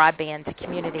delivery of broadband to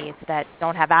communities that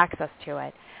don't have access to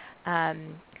it.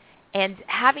 And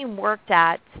having worked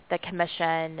at the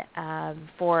Commission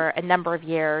for a number of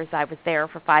years, I was there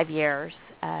for 5 years,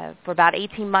 for about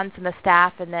 18 months in the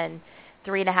staff, and then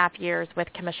 3.5 years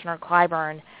with Commissioner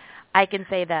Clyburn. I can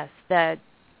say this, the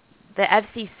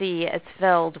FCC is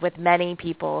filled with many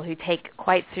people who take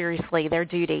quite seriously their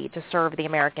duty to serve the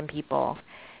American people.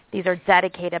 These are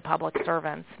dedicated public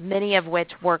servants, many of which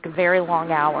work very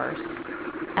long hours,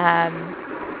 and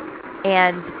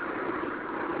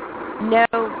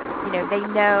they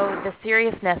know the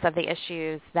seriousness of the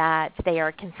issues that they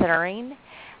are considering,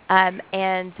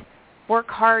 and work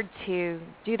hard to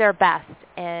do their best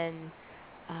in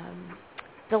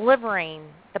delivering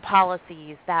the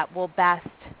policies that will best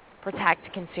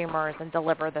protect consumers and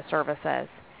deliver the services.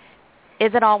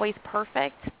 Is it always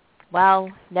perfect? Well,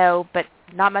 no, but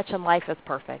not much in life is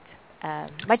perfect.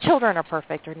 My children are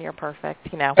perfect or near perfect,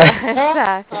 you know. Fair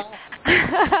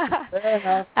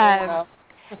enough.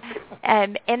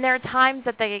 And there are times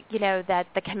that the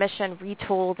commission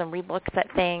retools and relooks at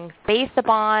things based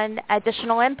upon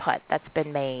additional input that's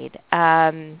been made.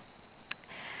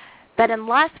 But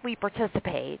unless we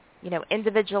participate,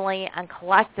 individually and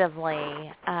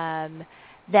collectively,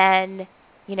 then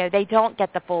they don't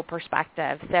get the full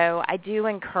perspective. So I do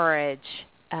encourage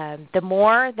the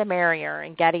more the merrier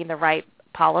in getting the right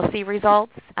policy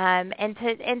results, and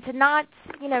to not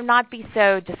be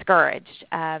so discouraged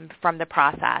from the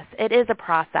process. It is a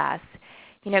process.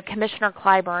 Commissioner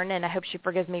Clyburn, and I hope she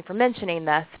forgives me for mentioning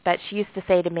this, but she used to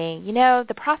say to me,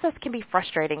 the process can be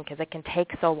frustrating because it can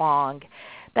take so long.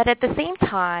 But at the same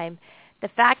time, the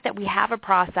fact that we have a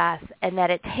process and that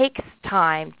it takes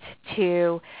time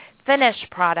to finish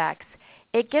products,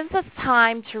 it gives us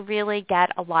time to really get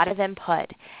a lot of input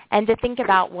and to think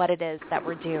about what it is that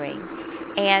we're doing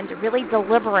and really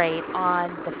deliberate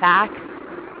on the facts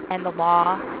and the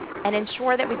law and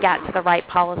ensure that we get to the right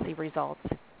policy results.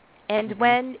 And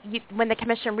when the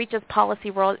commission reaches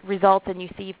policy results and you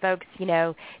see folks,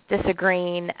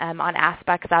 disagreeing on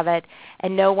aspects of it,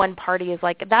 and no one party is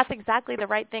like, that's exactly the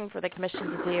right thing for the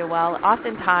commission to do. Well,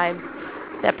 oftentimes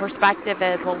the perspective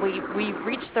is, well, we've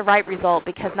reached the right result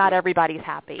because not everybody's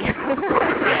happy.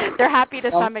 They're happy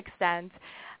to some extent.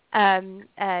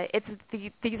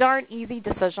 These aren't easy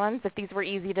decisions. If these were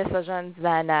easy decisions,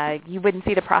 then you wouldn't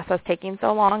see the process taking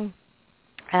so long.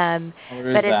 But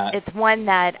it's one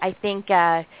that I think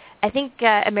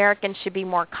Americans should be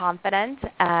more confident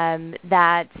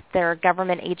that their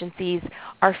government agencies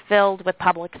are filled with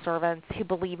public servants who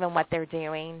believe in what they're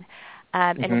doing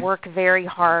and work very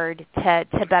hard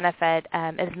to benefit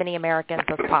as many Americans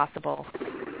as possible.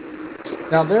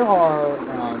 Now there are,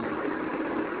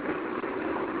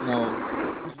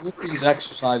 with these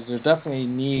exercises, there's definitely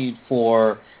need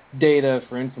for data,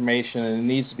 for information, and it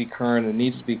needs to be current, it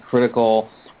needs to be critical.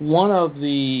 One of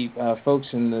the folks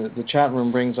in the chat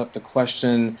room brings up the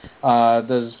question,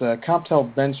 does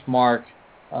Comptel benchmark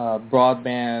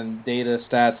broadband data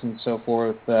stats and so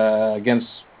forth against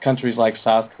countries like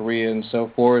South Korea and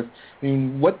so forth? I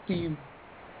mean, what do you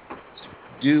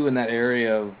do in that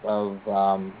area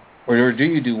or do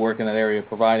you do work in that area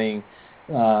providing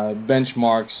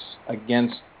benchmarks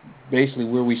against basically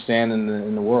where we stand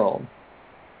in the world?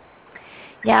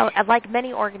 Yeah, like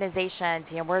many organizations,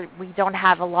 we don't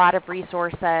have a lot of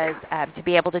resources to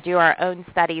be able to do our own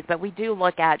studies, but we do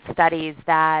look at studies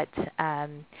that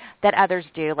others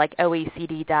do, like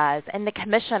OECD does, and the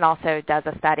Commission also does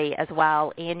a study as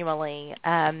well annually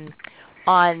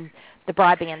on the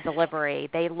broadband delivery.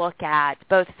 They look at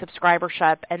both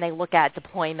subscribership and they look at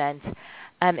deployment.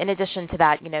 In addition to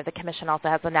that, the Commission also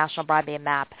has a national broadband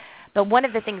map. But one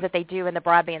of the things that they do in the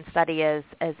broadband study is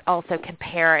also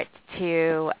compare it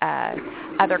to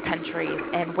other countries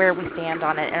and where we stand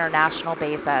on an international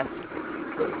basis.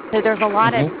 So there are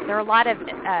a lot of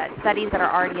studies that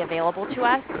are already available to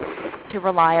us to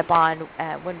rely upon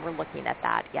when we're looking at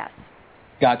that. Yes.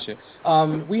 Gotcha.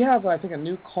 We have, I think, a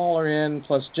new caller in.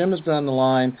 Plus, Jim has been on the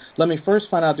line. Let me first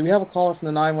find out: do we have a caller from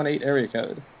the 918 area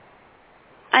code?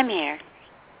 I'm here.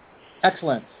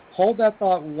 Excellent. Hold that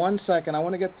thought 1 second. I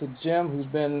want to get to Jim, who's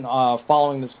been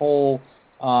following this whole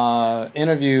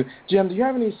interview. Jim, do you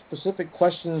have any specific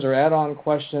questions or add-on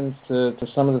questions to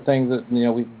some of the things that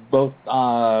we both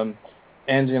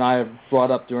Angie and I have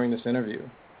brought up during this interview?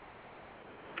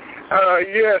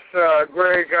 Yes,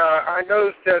 Greg. I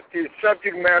noticed that the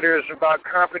subject matter is about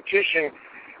competition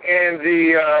in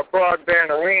the broadband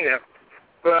arena,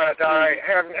 but I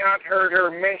have not heard her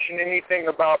mention anything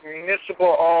about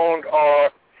municipal-owned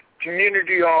or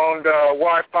community-owned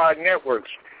Wi-Fi networks.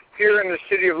 Here in the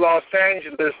city of Los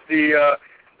Angeles, the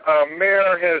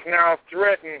mayor has now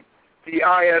threatened the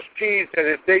ISPs that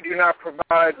if they do not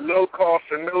provide low-cost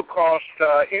or no-cost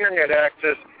Internet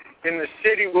access, then the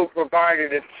city will provide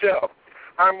it itself.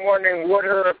 I'm wondering what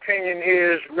her opinion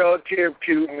is relative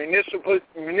to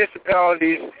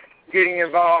municipalities getting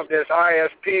involved as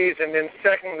ISPs, and then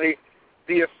secondly,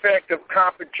 the effect of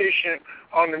competition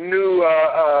on the new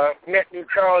net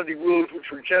neutrality rules, which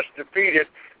were just defeated,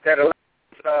 that allows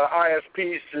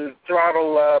ISPs to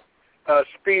throttle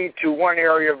speed to one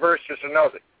area versus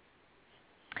another.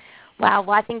 Wow,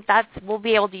 well, I think we'll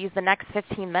be able to use the next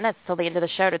 15 minutes till the end of the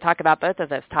show to talk about both of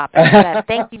those topics.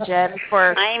 Thank you, Jim,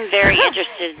 for... I'm very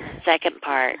interested in the second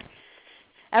part.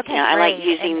 Okay, I like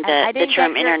using the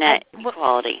term Internet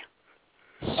equality.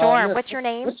 Sure. Yes. What's your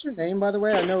name? What's your name, by the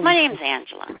way? I know. My name's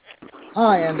Angela.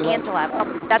 Hi, Angela. Angela.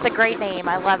 Oh, that's a great name.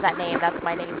 I love that name. That's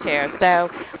my name, too. So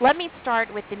let me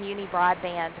start with the Muni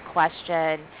Broadband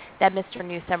question that Mr.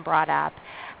 Newsom brought up.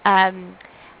 I'm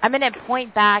going to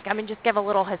point back. I'm going to just give a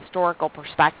little historical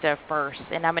perspective first,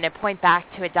 and I'm going to point back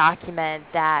to a document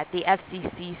that the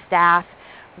FCC staff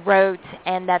wrote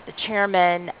and that the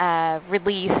chairman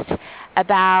released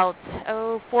about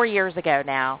 4 years ago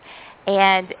now.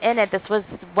 And in it, this was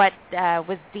what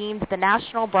was deemed the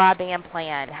National Broadband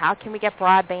Plan. How can we get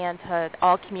broadband to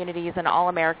all communities and all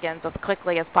Americans as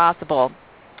quickly as possible?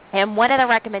 And one of the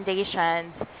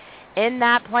recommendations in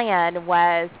that plan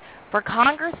was for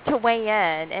Congress to weigh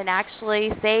in and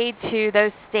actually say to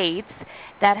those states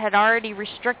that had already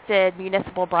restricted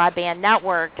municipal broadband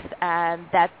networks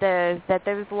that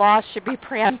those laws should be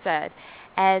preempted,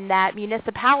 and that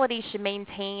municipalities should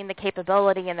maintain the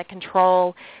capability and the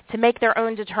control to make their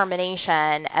own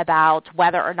determination about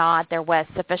whether or not there was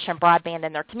sufficient broadband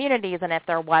in their communities, and if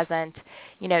there wasn't,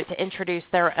 to introduce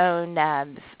their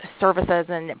own services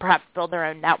and perhaps build their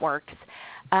own networks.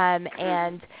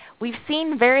 And we've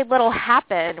seen very little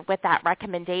happen with that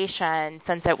recommendation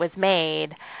since it was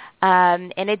made.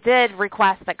 And it did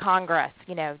request that Congress,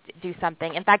 do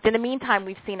something. In fact, in the meantime,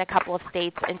 we've seen a couple of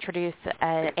states introduce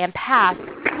and pass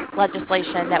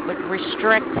legislation that would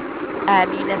restrict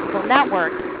municipal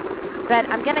networks. But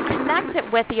I'm going to connect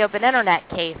it with the Open Internet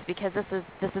case because this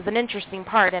is an interesting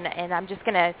part, and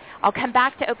I'll come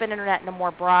back to Open Internet in a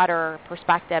more broader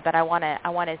perspective. But I want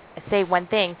to say one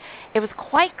thing. It was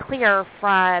quite clear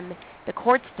from the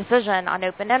court's decision on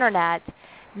Open Internet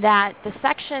that the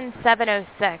Section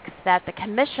 706 that the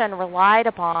Commission relied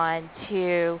upon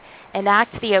to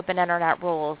enact the Open Internet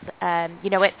rules,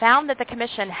 it found that the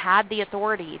Commission had the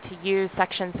authority to use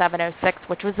Section 706,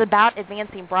 which was about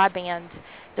advancing broadband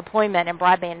deployment and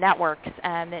broadband networks.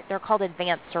 They're called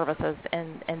advanced services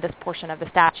in this portion of the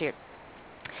statute.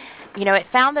 It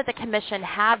found that the Commission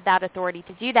had that authority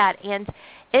to do that, and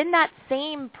in that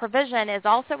same provision is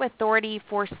also authority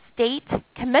for state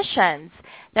commissions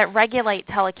that regulate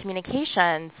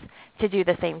telecommunications to do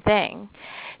the same thing.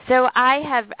 So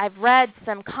I've read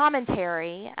some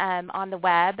commentary on the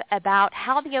web about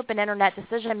how the Open Internet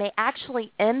decision may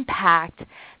actually impact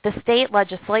the state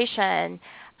legislation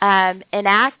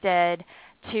enacted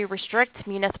to restrict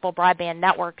municipal broadband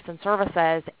networks and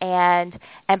services, and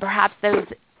perhaps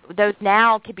those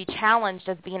now could be challenged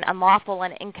as being unlawful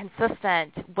and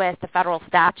inconsistent with the federal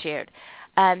statute.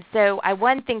 So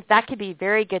I think that could be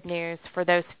very good news for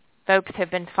those folks who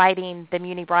have been fighting the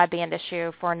muni broadband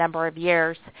issue for a number of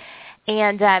years.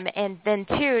 And then,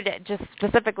 too, just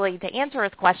specifically to answer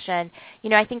his question,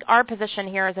 I think our position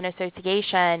here as an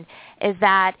association is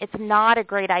that it's not a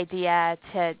great idea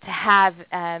to have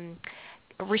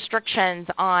restrictions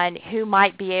on who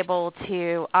might be able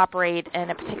to operate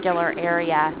in a particular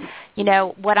area.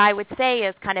 What I would say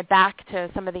is kind of back to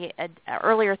some of the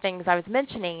earlier things I was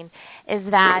mentioning is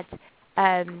that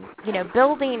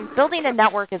building a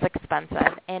network is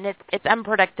expensive and it's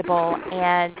unpredictable,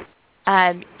 and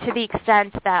to the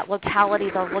extent that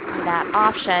localities are looking at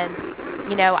options,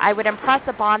 I would impress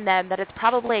upon them that it's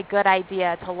probably a good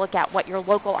idea to look at what your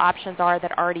local options are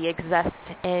that already exist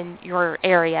in your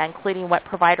area, including what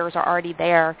providers are already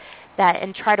there,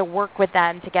 and try to work with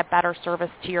them to get better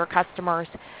service to your customers.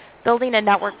 Building a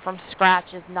network from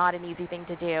scratch is not an easy thing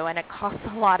to do, and it costs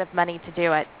a lot of money to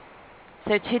do it.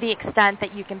 So to the extent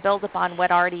that you can build upon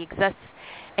what already exists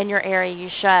in your area, you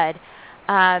should.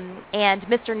 And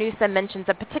Mr. Newsom mentions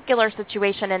a particular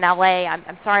situation in L.A.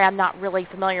 I'm sorry, I'm not really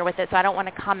familiar with it, so I don't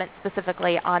want to comment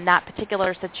specifically on that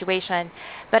particular situation.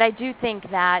 But I do think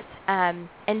that,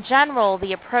 in general,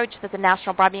 the approach that the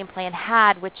National Broadband Plan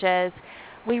had, which is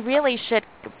we really should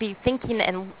be thinking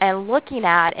and looking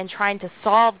at and trying to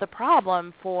solve the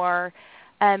problem for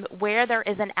where there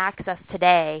isn't access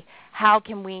today, how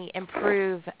can we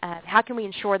improve, how can we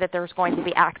ensure that there's going to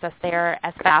be access there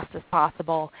as fast as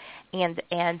possible, and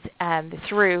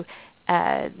through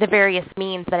the various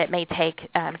means that it may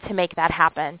take to make that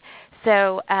happen.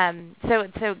 So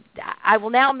I will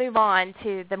now move on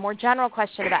to the more general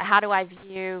question about how do I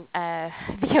view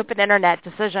the Open Internet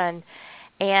decision.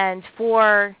 And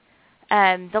for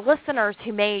the listeners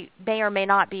who may or may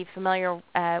not be familiar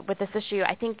with this issue,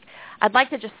 I think I'd like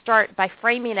to just start by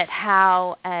framing it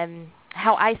how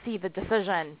I see the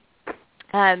decision.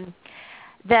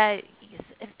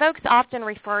 Folks often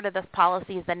refer to this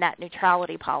policy as the net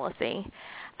neutrality policy.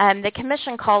 The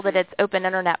Commission called it its Open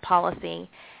Internet policy,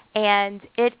 and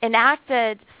it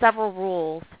enacted several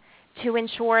rules to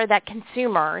ensure that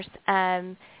consumers,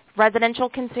 residential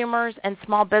consumers and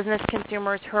small business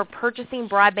consumers who are purchasing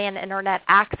broadband Internet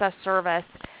access service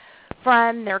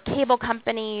from their cable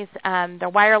companies, their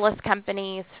wireless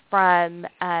companies, from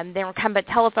their incumbent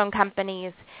telephone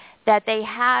companies, that they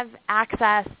have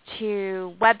access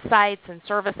to websites and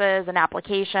services and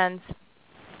applications.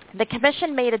 The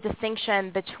Commission made a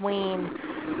distinction between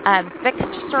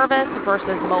fixed service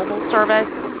versus mobile service.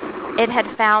 It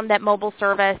had found that mobile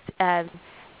service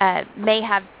may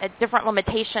have different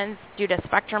limitations due to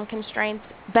spectrum constraints,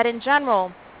 but in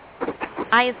general,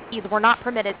 ISPs were not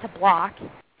permitted to block.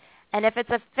 And if it's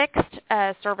a fixed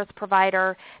service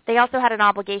provider, they also had an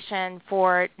obligation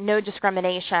for no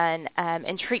discrimination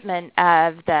in treatment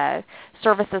of the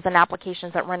services and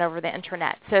applications that run over the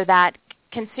Internet, so that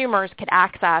consumers could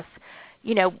access,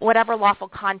 whatever lawful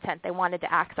content they wanted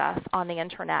to access on the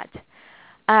Internet.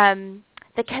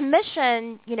 The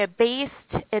Commission,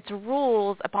 based its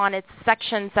rules upon its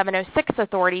Section 706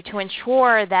 authority to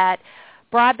ensure that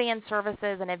broadband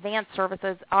services and advanced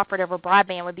services offered over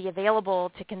broadband would be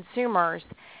available to consumers,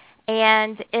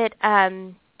 and it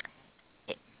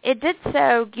did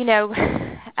so,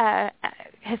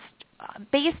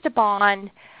 based upon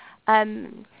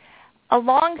a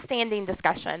long-standing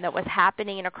discussion that was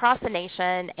happening across the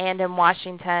nation and in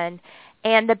Washington.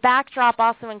 And the backdrop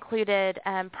also included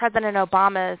President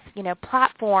Obama's,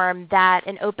 platform that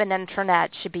an open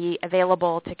Internet should be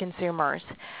available to consumers.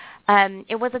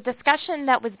 It was a discussion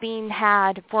that was being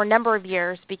had for a number of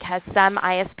years because some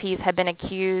ISPs had been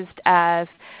accused of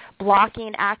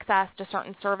blocking access to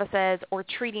certain services or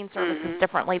treating services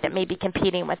differently that may be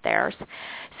competing with theirs.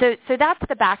 So that's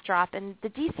the backdrop. And the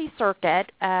D.C.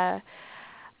 Circuit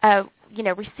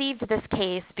received this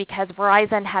case because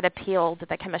Verizon had appealed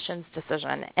the Commission's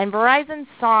decision. And Verizon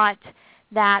sought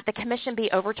that the Commission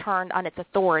be overturned on its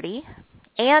authority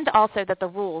and also that the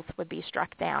rules would be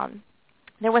struck down.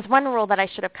 There was one rule that I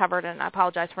should have covered, and I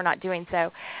apologize for not doing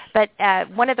so, but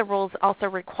one of the rules also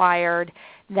required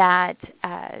that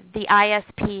the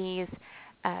ISPs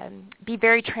be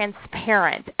very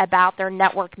transparent about their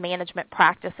network management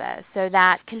practices so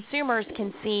that consumers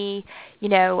can see,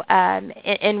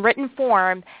 in written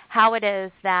form how it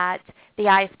is that the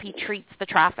ISP treats the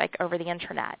traffic over the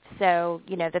Internet, so,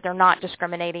 that they're not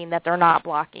discriminating, that they're not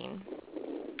blocking.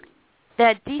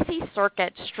 The D.C.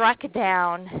 Circuit struck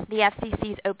down the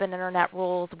FCC's open Internet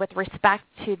rules with respect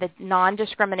to the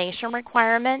non-discrimination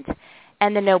requirement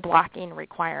and the no-blocking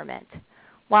requirement.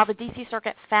 While the D.C.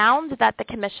 Circuit found that the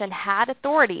Commission had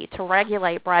authority to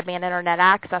regulate broadband Internet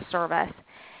access service,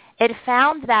 it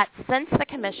found that since the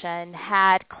Commission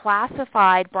had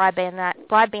classified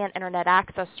broadband Internet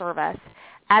access service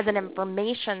as an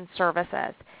information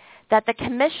services, that the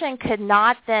Commission could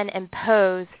not then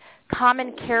impose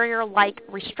common carrier-like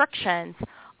restrictions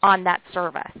on that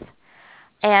service.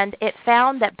 And it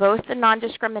found that both the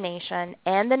non-discrimination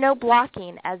and the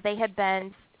no-blocking, as they had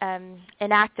been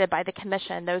enacted by the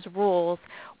Commission, those rules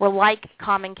were like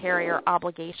common carrier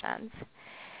obligations.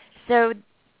 So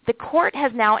the court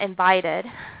has now invited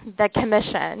the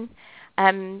Commission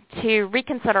to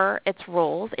reconsider its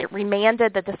rules. It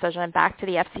remanded the decision back to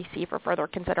the FCC for further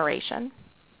consideration.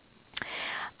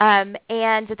 And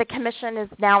the Commission is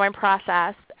now in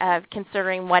process of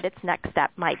considering what its next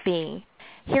step might be.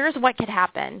 Here's what could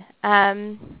happen.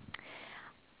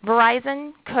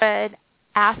 Verizon could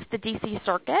ask the D.C.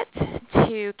 Circuit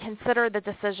to consider the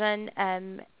decision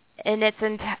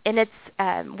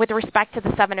with respect to the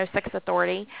 706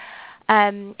 authority,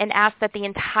 and ask that the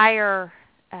entire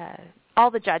all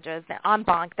the judges, the en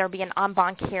banc, there be an en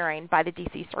banc hearing by the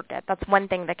D.C. Circuit. That's one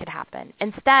thing that could happen.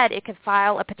 Instead, it could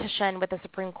file a petition with the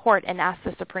Supreme Court and ask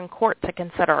the Supreme Court to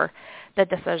consider the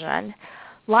decision.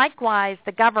 Likewise,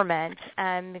 the government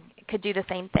could do the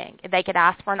same thing. They could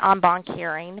ask for an en banc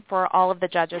hearing for all of the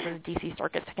judges in the D.C.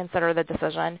 Circuit to consider the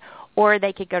decision, or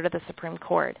they could go to the Supreme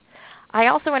Court. I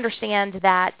also understand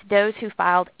that those who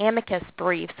filed amicus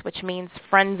briefs, which means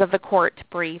friends of the court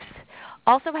briefs,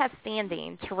 also have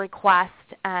standing to request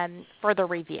further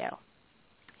review.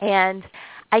 And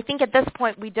I think at this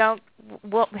point we don't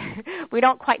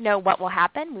quite know what will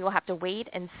happen. We will have to wait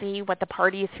and see what the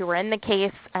parties who are in the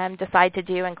case decide to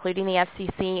do, including the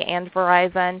FCC and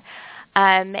Verizon,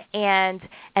 and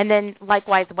then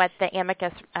likewise what the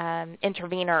amicus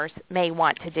interveners may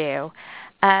want to do.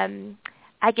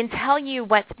 I can tell you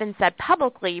what's been said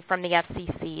publicly from the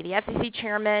FCC. The FCC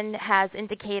chairman has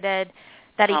indicated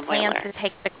that he plans to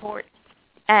take the court,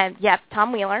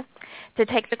 Tom Wheeler, to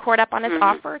take the court up on its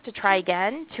offer to try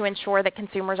again to ensure that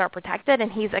consumers are protected,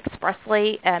 and he's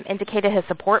expressly indicated his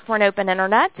support for an open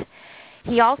Internet.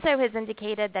 He also has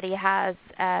indicated that he has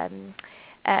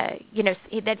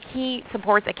that he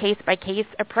supports a case-by-case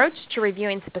approach to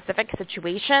reviewing specific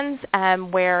situations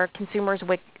where consumers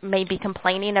may be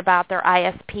complaining about their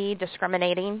ISP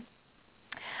discriminating.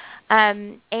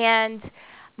 And,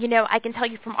 I can tell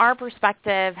you from our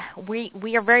perspective,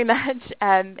 we are very much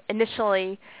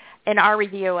initially in our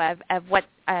review of what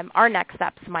our next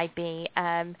steps might be.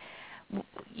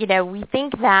 We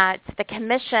think that the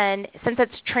commission, since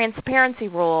it's transparency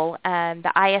rule,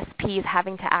 the ISP is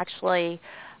having to actually,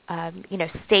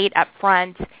 state up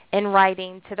front in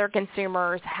writing to their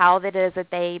consumers how it is that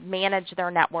they manage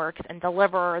their networks and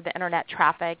deliver the Internet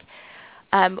traffic.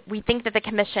 We think that the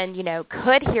commission,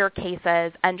 could hear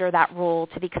cases under that rule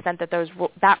to the extent that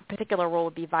that particular rule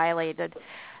would be violated.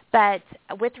 But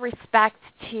with respect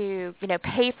to,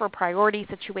 pay for priority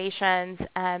situations,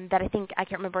 that I think, I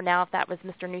can't remember now if that was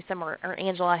Mr. Newsom or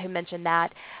Angela who mentioned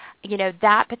that,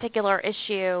 that particular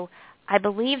issue, I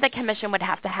believe the commission would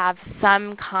have to have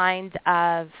some kind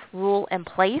of rule in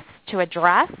place to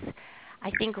address.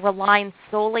 I think relying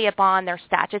solely upon their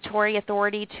statutory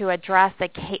authority to address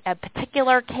a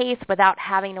particular case without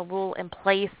having a rule in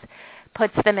place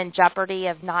puts them in jeopardy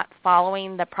of not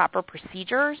following the proper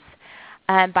procedures.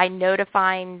 By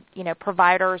notifying,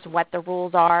 providers what the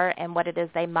rules are and what it is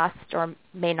they must or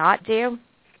may not do.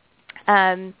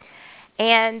 And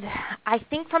I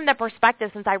think from the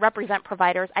perspective, since I represent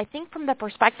providers, I think from the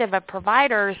perspective of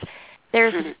providers,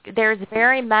 there's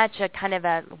very much a kind of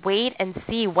a wait and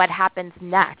see what happens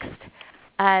next.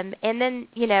 And then,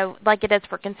 like it is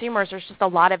for consumers, there's just a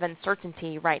lot of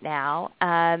uncertainty right now.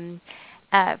 From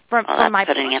my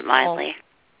putting it mildly.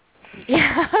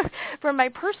 Yeah, from my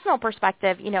personal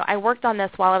perspective, I worked on this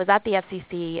while I was at the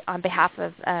FCC on behalf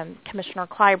of Commissioner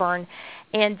Clyburn,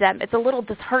 and it's a little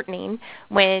disheartening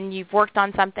when you've worked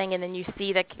on something and then you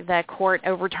see the court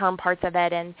overturn parts of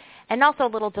it, and also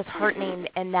a little disheartening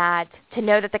in that to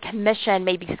know that the commission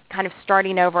may be kind of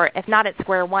starting over, if not at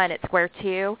square one, at square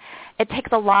two. It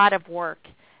takes a lot of work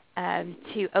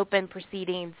to open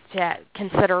proceedings to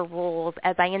consider rules.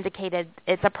 As I indicated,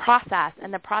 it's a process,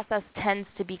 and the process tends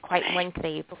to be quite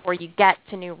lengthy before you get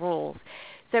to new rules.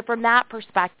 So from that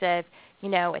perspective,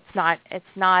 it's not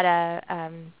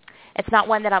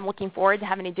one that I'm looking forward to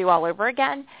having to do all over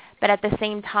again. But at the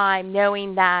same time,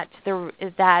 knowing that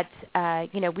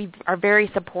we are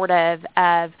very supportive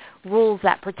of rules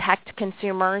that protect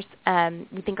consumers,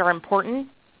 we think are important.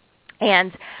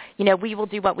 And, we will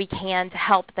do what we can to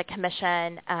help the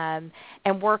commission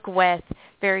and work with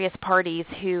various parties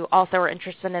who also are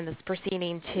interested in this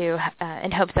proceeding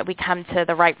in hopes that we come to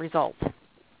the right result.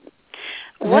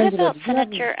 What about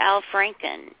Senator Al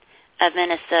Franken of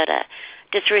Minnesota?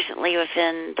 Just recently,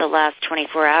 within the last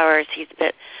 24 hours, he's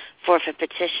put forth a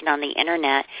petition on the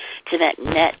Internet to make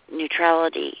net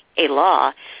neutrality a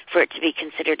law for it to be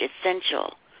considered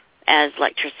essential as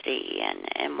electricity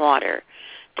and water.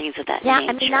 Things of that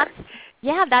nature.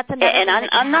 That's another. And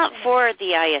I'm not for the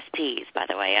ISPs, by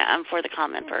the way. I'm for the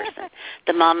common person,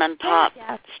 the mom and pop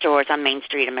stores on Main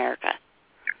Street America.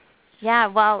 Yeah,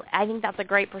 well, I think that's a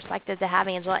great perspective to have,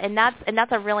 Angela, and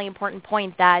that's a really important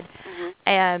point that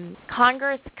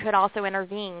Congress could also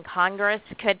intervene. Congress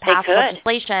could pass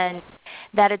legislation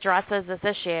that addresses this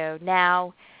issue.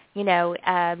 Now,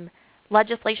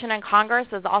 legislation in Congress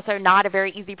is also not a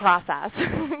very easy process.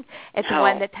 It's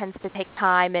one that tends to take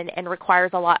time and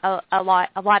requires a lot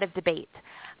of debate.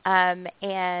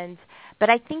 But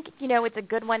I think it's a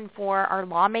good one for our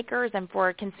lawmakers and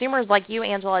for consumers like you,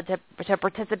 Angela, to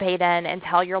participate in and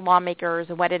tell your lawmakers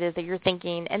what it is that you're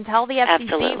thinking, and tell the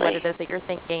FCC what it is that you're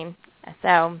thinking.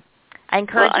 So I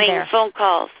encourage you there. Phone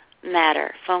calls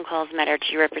matter. Phone calls matter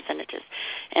to your representatives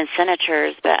and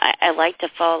senators. But I like to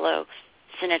follow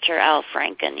Senator Al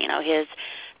Franken, his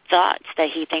thoughts that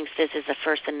he thinks this is a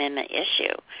First Amendment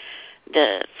issue,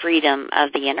 the freedom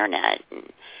of the Internet.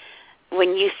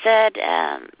 When you said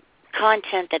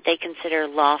content that they consider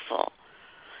lawful,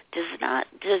 does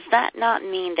that not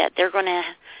mean that they're going to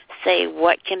say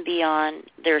what can be on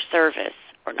their service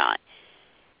or not?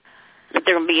 That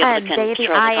they're going to be able to control the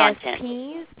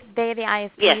content? The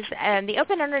ISPs, yes. The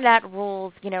Open Internet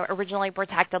rules, originally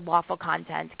protected lawful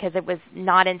content because it was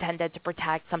not intended to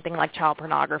protect something like child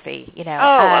pornography.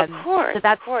 Of course. So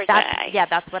that's what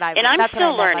I. And I'm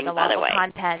still learning, by the way.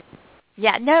 Content.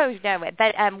 Yeah, no.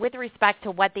 But with respect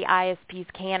to what the ISPs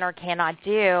can or cannot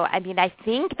do, I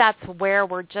think that's where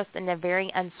we're just in a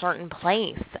very uncertain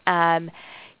place.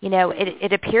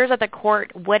 It appears that the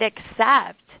court would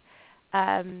accept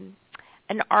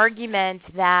an argument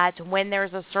that when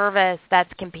there's a service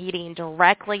that's competing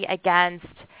directly against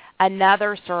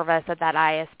another service that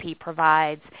ISP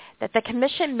provides, that the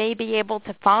commission may be able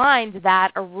to find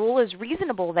that a rule is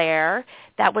reasonable there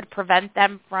that would prevent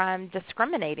them from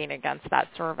discriminating against that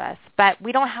service. But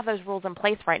we don't have those rules in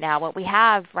place right now. What we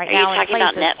have right now in place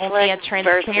is only a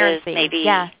transparency. Maybe,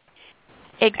 yeah,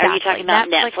 exactly. Are you talking about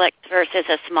Netflix versus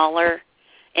a smaller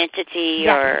entity,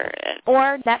 or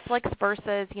Netflix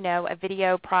versus, a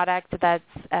video product that's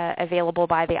available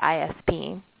by the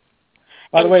ISP?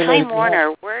 By the way, Time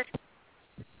Warner, go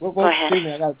ahead. Excuse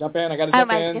me, I got to jump in.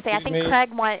 I think Craig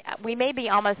we may be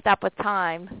almost up with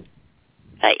time.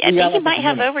 I think you might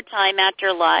have overtime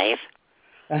after live.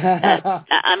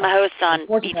 I'm a host on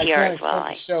BTR as well. I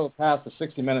can't the show past the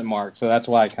 60-minute mark, so that's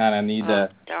why I kind of need to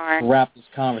wrap this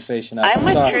conversation up. I'm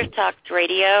with Truth Talk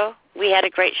Radio. We had a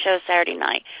great show Saturday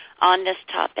night on this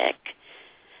topic.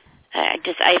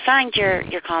 I find your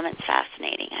comments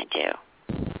fascinating. I do.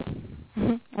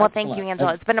 Well, thank you,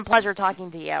 Angela. It's been a pleasure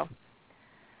talking to you.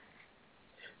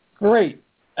 Great.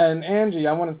 And Angie,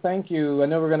 I want to thank you. I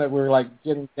know we're like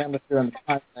getting down to on the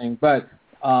time thing, but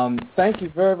thank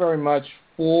you very, very much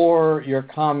for your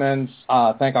comments.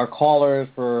 Thank our callers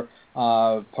for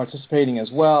participating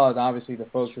as well, and obviously the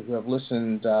folks who have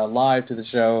listened live to the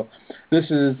show. This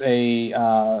is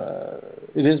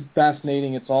it is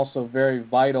fascinating. It's also very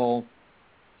vital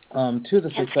to the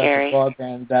success of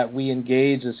broadband that we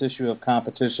engage this issue of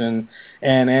competition.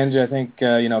 And Angie, I think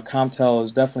Comptel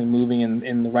is definitely moving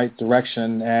in the right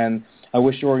direction, and I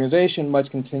wish your organization much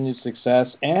continued success.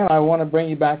 And I want to bring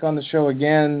you back on the show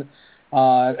again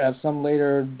at some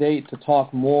later date to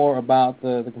talk more about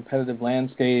the competitive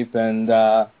landscape and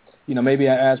maybe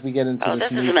as we get into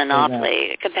this is a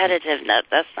monopoly. Competitive, no,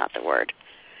 that's not the word.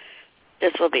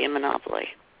 This will be a monopoly.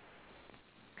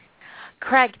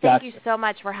 Craig, thank you so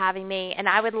much for having me, and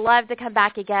I would love to come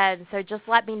back again, so just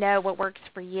let me know what works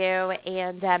for you,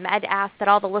 and I'd ask that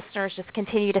all the listeners just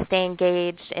continue to stay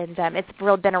engaged, and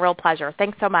it's been a real pleasure.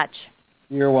 Thanks so much.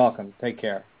 You're welcome. Take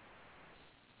care.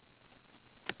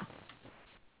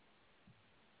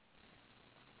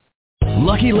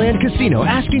 Lucky Land Casino,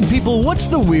 asking people, what's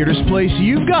the weirdest place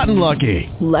you've gotten lucky?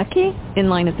 Lucky? In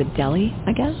line at the deli,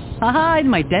 I guess? Aha, in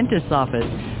my dentist's office.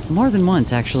 More than once,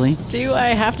 actually. Do I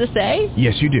have to say?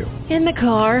 Yes, you do. In the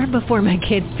car before my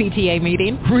kids' PTA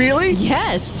meeting. Really?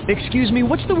 Yes. Excuse me,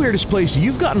 what's the weirdest place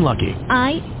you've gotten lucky?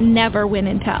 I never win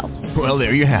and tell. Well,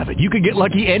 there you have it. You can get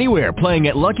lucky anywhere, playing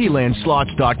at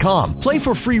LuckyLandSlots.com. Play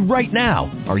for free right now.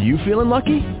 Are you feeling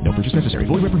lucky? No purchase necessary.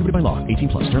 Void where prohibited by law.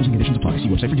 18+. Terms and conditions apply. See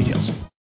website for details.